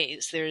both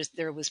ways.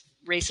 There was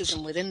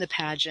racism within the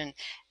pageant,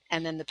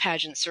 and then the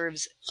pageant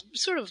serves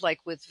sort of like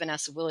with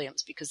Vanessa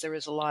Williams, because there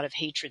was a lot of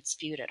hatred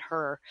spewed at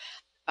her.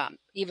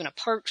 Even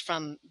apart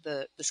from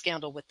the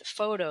scandal with the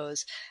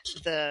photos,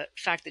 the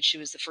fact that she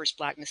was the first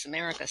Black Miss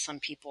America, some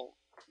people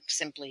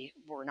simply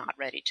were not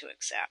ready to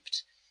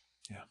accept.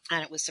 Yeah.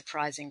 And it was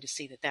surprising to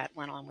see that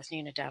went on with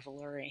Nina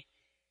Davaluri.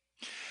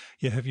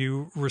 Yeah. Have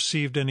you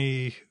received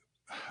any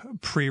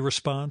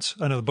pre-response?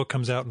 I know the book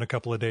comes out in a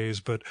couple of days,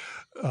 but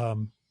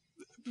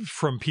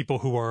from people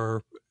who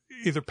are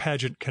either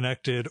pageant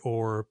connected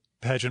or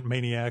pageant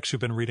maniacs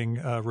who've been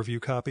reading review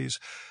copies,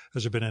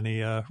 has there been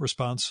any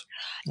response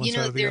one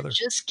side or the other? They're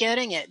just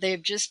getting it.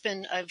 They've just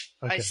been,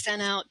 I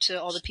sent out to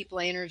all the people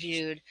I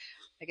interviewed,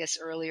 I guess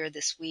earlier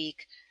this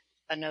week,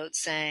 a note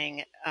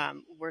saying,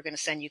 we're going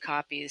to send you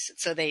copies.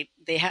 So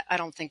I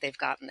don't think they've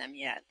gotten them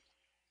yet.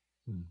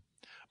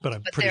 But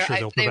I'm pretty sure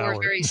they'll devour it. They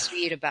were very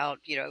sweet about,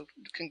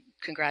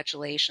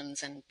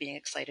 congratulations and being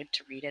excited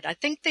to read it. I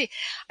think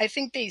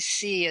they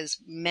see, as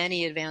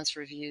many advanced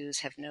reviews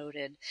have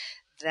noted,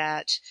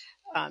 that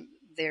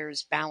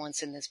there's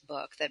balance in this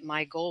book, that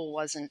my goal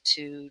wasn't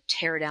to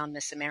tear down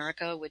Miss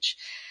America, which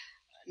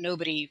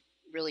nobody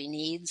really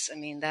needs. I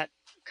mean, that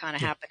kind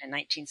of happened in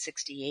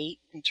 1968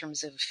 in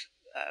terms of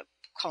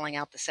calling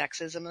out the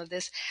sexism of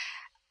this.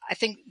 I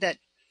think that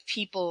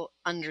people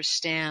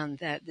understand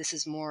that this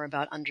is more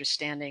about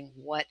understanding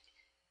what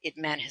it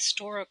meant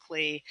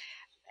historically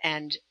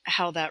and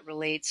how that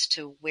relates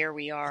to where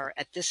we are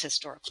at this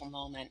historical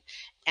moment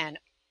and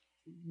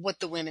what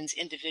the women's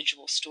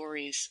individual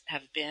stories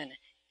have been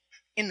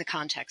in the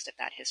context of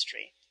that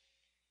history.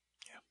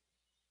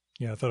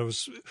 Yeah, I thought it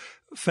was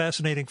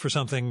fascinating for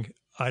something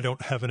I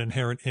don't have an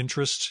inherent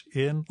interest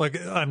in. Like,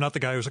 I'm not the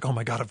guy who's like, oh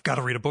my God, I've got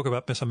to read a book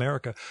about Miss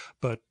America,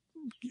 but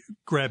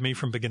grabbed me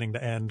from beginning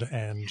to end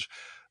and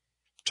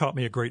taught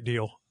me a great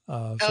deal.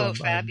 So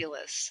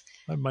fabulous.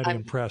 I'm mighty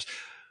impressed.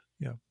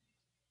 Yeah.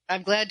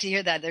 I'm glad to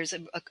hear that.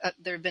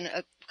 There have been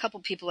a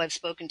couple people I've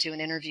spoken to in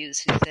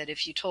interviews who said,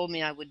 if you told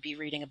me I would be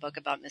reading a book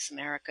about Miss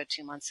America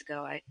 2 months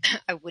ago,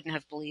 I wouldn't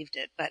have believed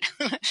it, but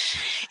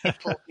it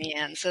pulled me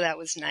in. So that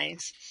was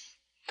nice.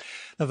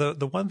 Now,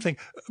 the one thing,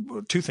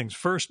 two things.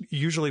 First,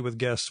 usually with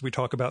guests, we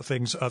talk about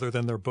things other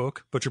than their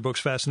book, but your book's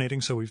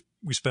fascinating. So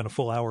we spent a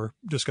full hour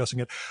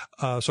discussing it.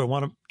 So I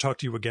want to talk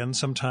to you again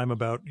sometime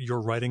about your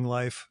writing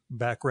life,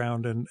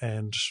 background,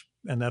 and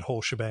that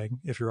whole shebang,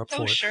 if you're up for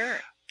it. Oh, sure.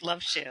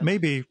 Love to.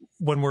 Maybe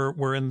when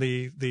we're in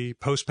the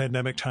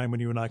post-pandemic time when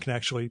you and I can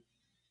actually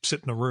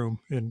sit in a room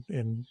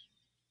and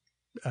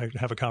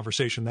have a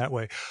conversation that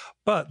way.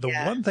 But the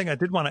one thing I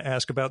did want to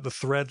ask about the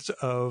threads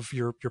of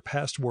your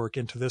past work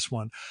into this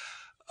one,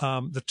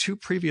 the two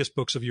previous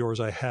books of yours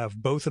I have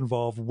both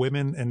involve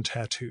women and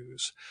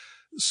tattoos.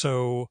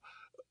 So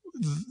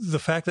the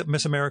fact that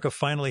Miss America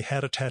finally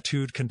had a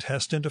tattooed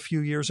contestant a few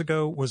years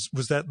ago, was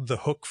that the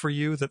hook for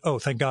you that, oh,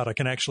 thank God I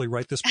can actually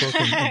write this book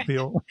and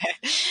feel?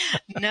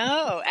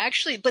 No,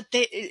 actually, but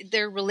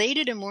they're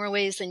related in more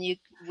ways than you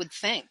would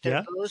think.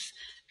 They're both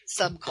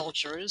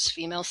subcultures,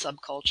 female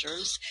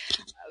subcultures,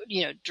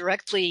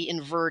 directly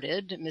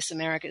inverted. Miss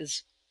America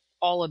is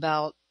all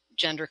about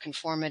gender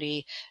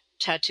conformity.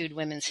 Tattooed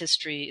Women's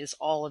History is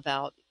all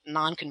about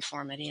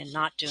nonconformity and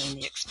not doing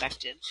the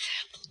expected.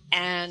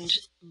 And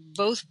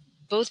both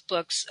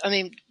books, I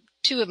mean,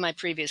 two of my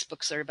previous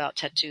books are about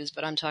tattoos,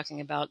 but I'm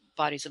talking about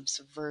Bodies of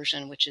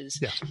Subversion, which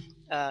is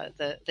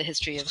the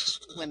history of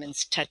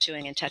women's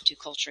tattooing and tattoo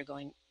culture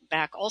going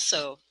back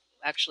also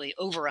actually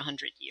over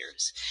 100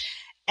 years.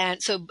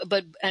 And so,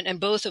 and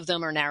both of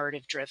them are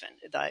narrative driven.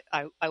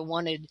 I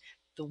wanted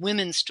the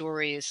women's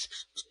stories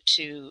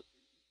to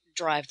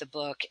drive the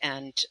book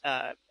and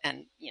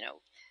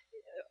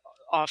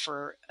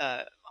offer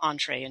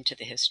entree into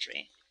the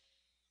history.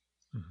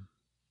 Mm-hmm.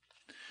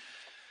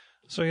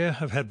 So yeah,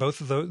 I've had both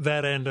of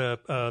that and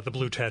the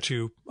blue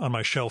tattoo on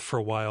my shelf for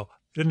a while.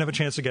 Didn't have a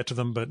chance to get to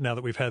them, but now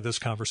that we've had this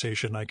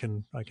conversation, I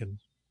can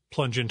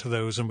plunge into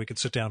those and we could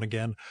sit down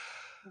again.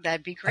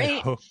 That'd be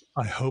great.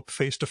 I hope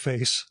face to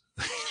face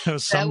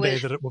someday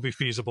that it will be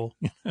feasible.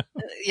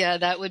 Yeah,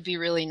 that would be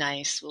really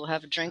nice. We'll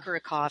have a drink or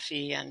a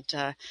coffee and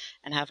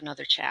have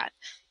another chat.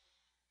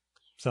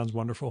 Sounds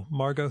wonderful.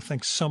 Margot,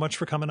 thanks so much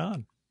for coming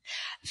on.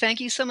 Thank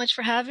you so much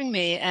for having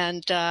me.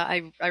 And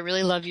I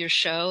really love your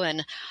show.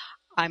 And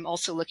I'm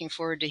also looking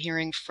forward to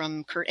hearing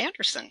from Kurt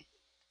Anderson.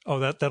 Oh,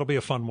 that'll be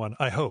a fun one.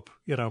 I hope.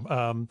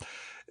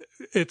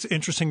 It's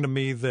interesting to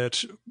me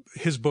that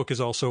his book is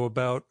also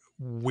about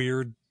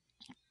weird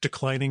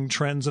declining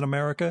trends in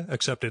America,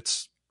 except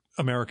it's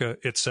America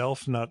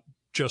itself, not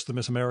just the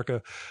Miss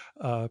America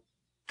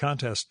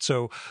contest.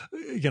 So,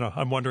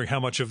 I'm wondering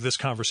how much of this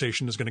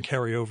conversation is going to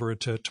carry over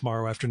into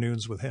tomorrow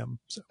afternoons with him.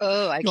 So,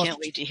 I can't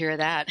wait to hear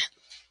that.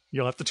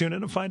 You'll have to tune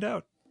in and find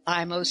out.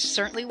 I most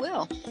certainly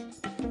will.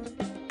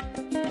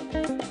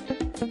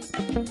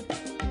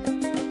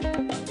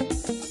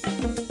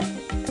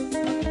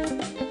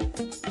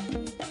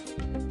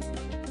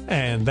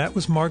 And that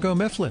was Margot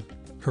Mifflin.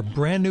 Her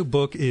brand new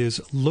book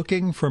is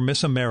Looking for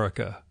Miss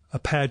America, a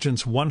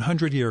pageant's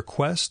 100-year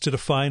quest to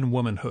define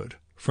womanhood,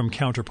 from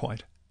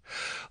Counterpoint.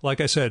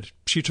 Like I said,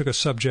 she took a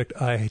subject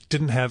I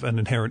didn't have an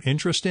inherent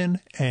interest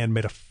in and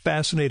made a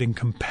fascinating,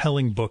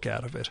 compelling book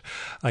out of it.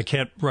 I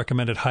can't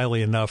recommend it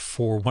highly enough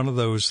for one of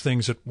those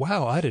things that,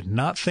 wow, I did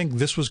not think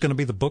this was going to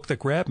be the book that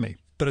grabbed me,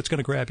 but it's going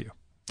to grab you.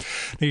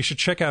 Now, you should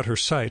check out her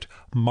site,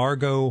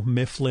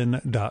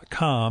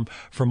 margotmifflin.com,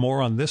 for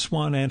more on this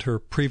one and her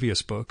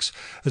previous books,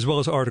 as well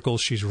as articles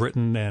she's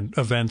written and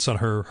events on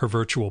her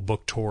virtual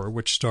book tour,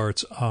 which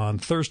starts on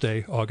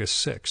Thursday,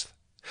 August 6th.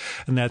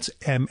 And that's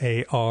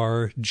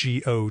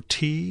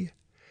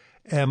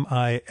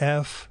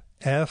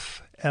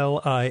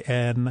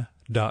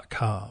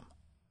margotmifflin.com.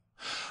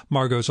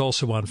 Margot's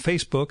also on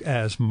Facebook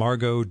as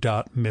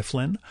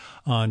margot.mifflin,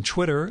 on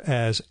Twitter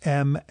as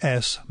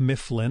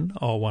msmifflin,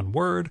 all one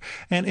word,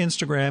 and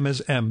Instagram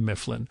as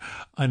mmifflin.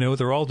 I know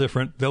they're all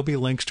different. There'll be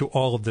links to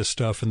all of this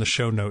stuff in the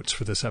show notes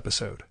for this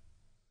episode.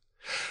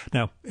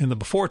 Now, in the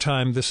before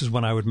time, this is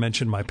when I would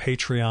mention my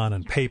Patreon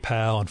and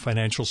PayPal and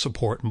financial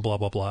support and blah,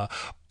 blah, blah.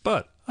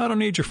 But I don't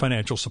need your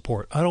financial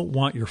support. I don't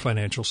want your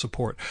financial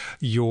support.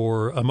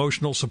 Your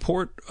emotional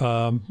support,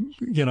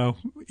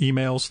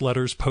 emails,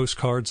 letters,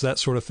 postcards, that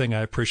sort of thing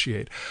I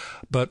appreciate.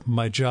 But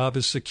my job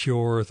is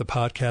secure. The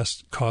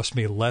podcast cost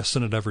me less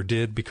than it ever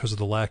did because of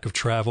the lack of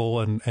travel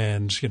and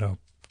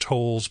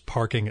tolls,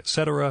 parking,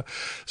 etc.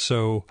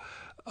 So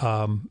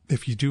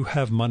if you do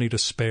have money to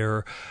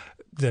spare,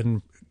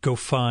 then go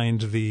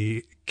find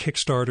the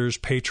Kickstarters,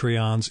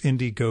 Patreons,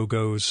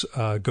 Indiegogos,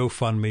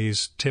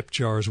 GoFundMes, tip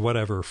jars,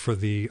 whatever, for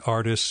the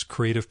artists,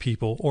 creative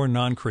people, or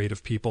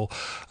non-creative people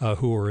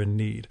who are in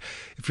need.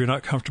 If you're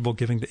not comfortable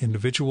giving to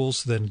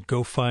individuals, then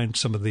go find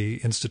some of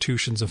the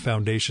institutions and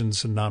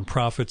foundations and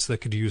nonprofits that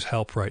could use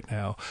help right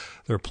now.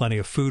 There are plenty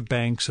of food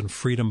banks and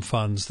freedom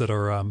funds that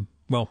are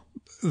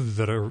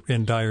that are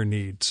in dire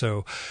need.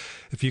 So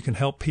if you can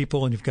help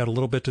people and you've got a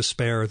little bit to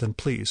spare, then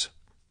please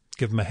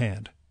give them a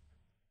hand.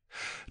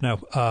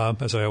 Now,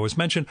 as I always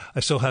mention, I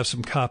still have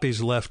some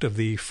copies left of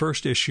the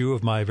first issue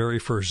of my very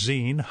first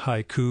zine,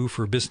 Haiku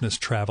for Business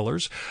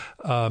Travelers.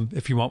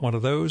 If you want one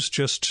of those,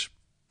 just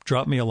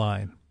drop me a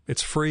line.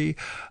 It's free.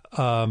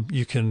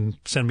 You can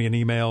send me an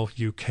email.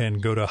 You can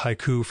go to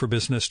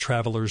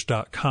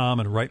haikuforbusinesstravelers.com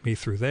and write me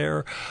through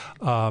there.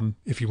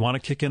 If you want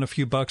to kick in a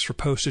few bucks for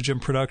postage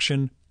and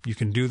production, you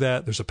can do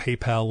that. There's a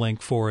PayPal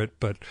link for it,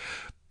 but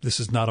this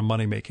is not a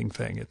money-making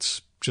thing.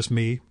 It's just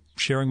me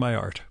sharing my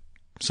art,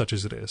 such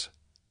as it is.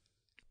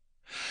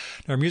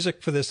 Our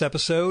music for this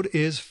episode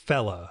is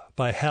Fella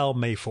by Hal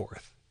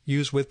Mayforth,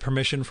 used with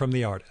permission from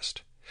the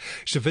artist.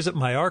 You should visit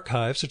my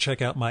archives to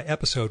check out my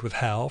episode with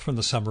Hal from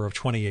the summer of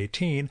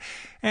 2018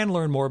 and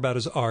learn more about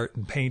his art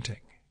and painting.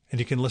 And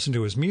you can listen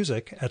to his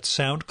music at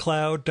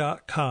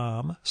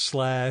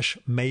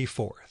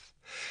soundcloud.com/Mayforth.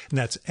 And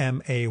that's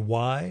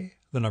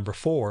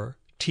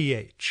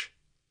MAY4TH.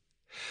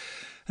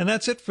 And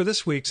that's it for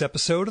this week's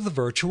episode of the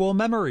Virtual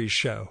Memories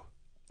Show.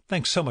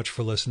 Thanks so much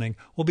for listening.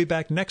 We'll be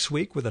back next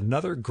week with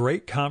another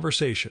great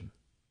conversation.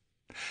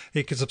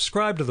 You can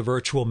subscribe to the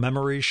Virtual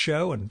Memories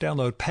Show and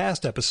download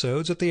past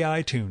episodes at the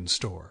iTunes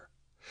Store.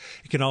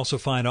 You can also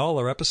find all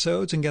our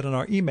episodes and get on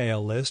our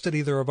email list at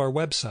either of our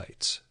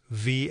websites,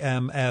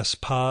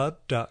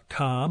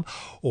 vmspod.com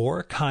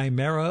or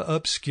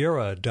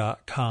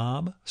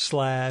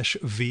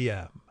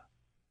chimeraobscura.com/VM.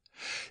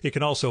 You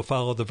can also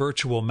follow the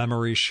Virtual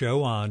Memories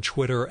Show on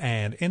Twitter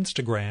and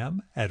Instagram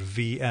at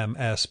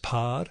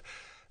vmspod,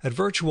 at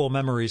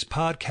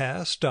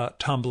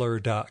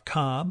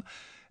virtualmemoriespodcast.tumblr.com,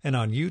 and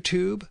on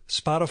YouTube,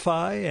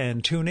 Spotify,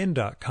 and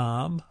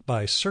TuneIn.com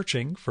by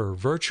searching for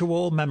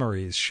Virtual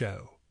Memories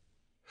Show.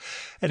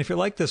 And if you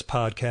like this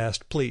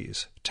podcast,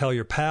 please tell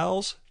your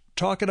pals,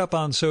 talk it up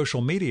on social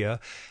media,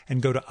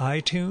 and go to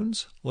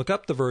iTunes, look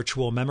up the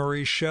Virtual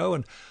Memories Show,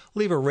 and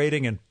leave a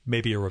rating and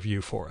maybe a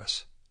review for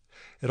us.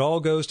 It all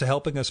goes to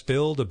helping us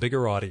build a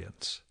bigger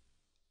audience.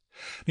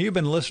 Now, you've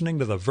been listening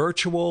to the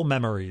Virtual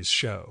Memories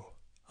Show.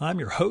 I'm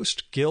your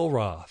host, Gil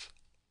Roth.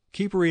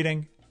 Keep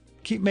reading,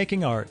 keep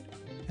making art,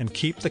 and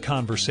keep the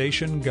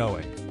conversation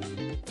going.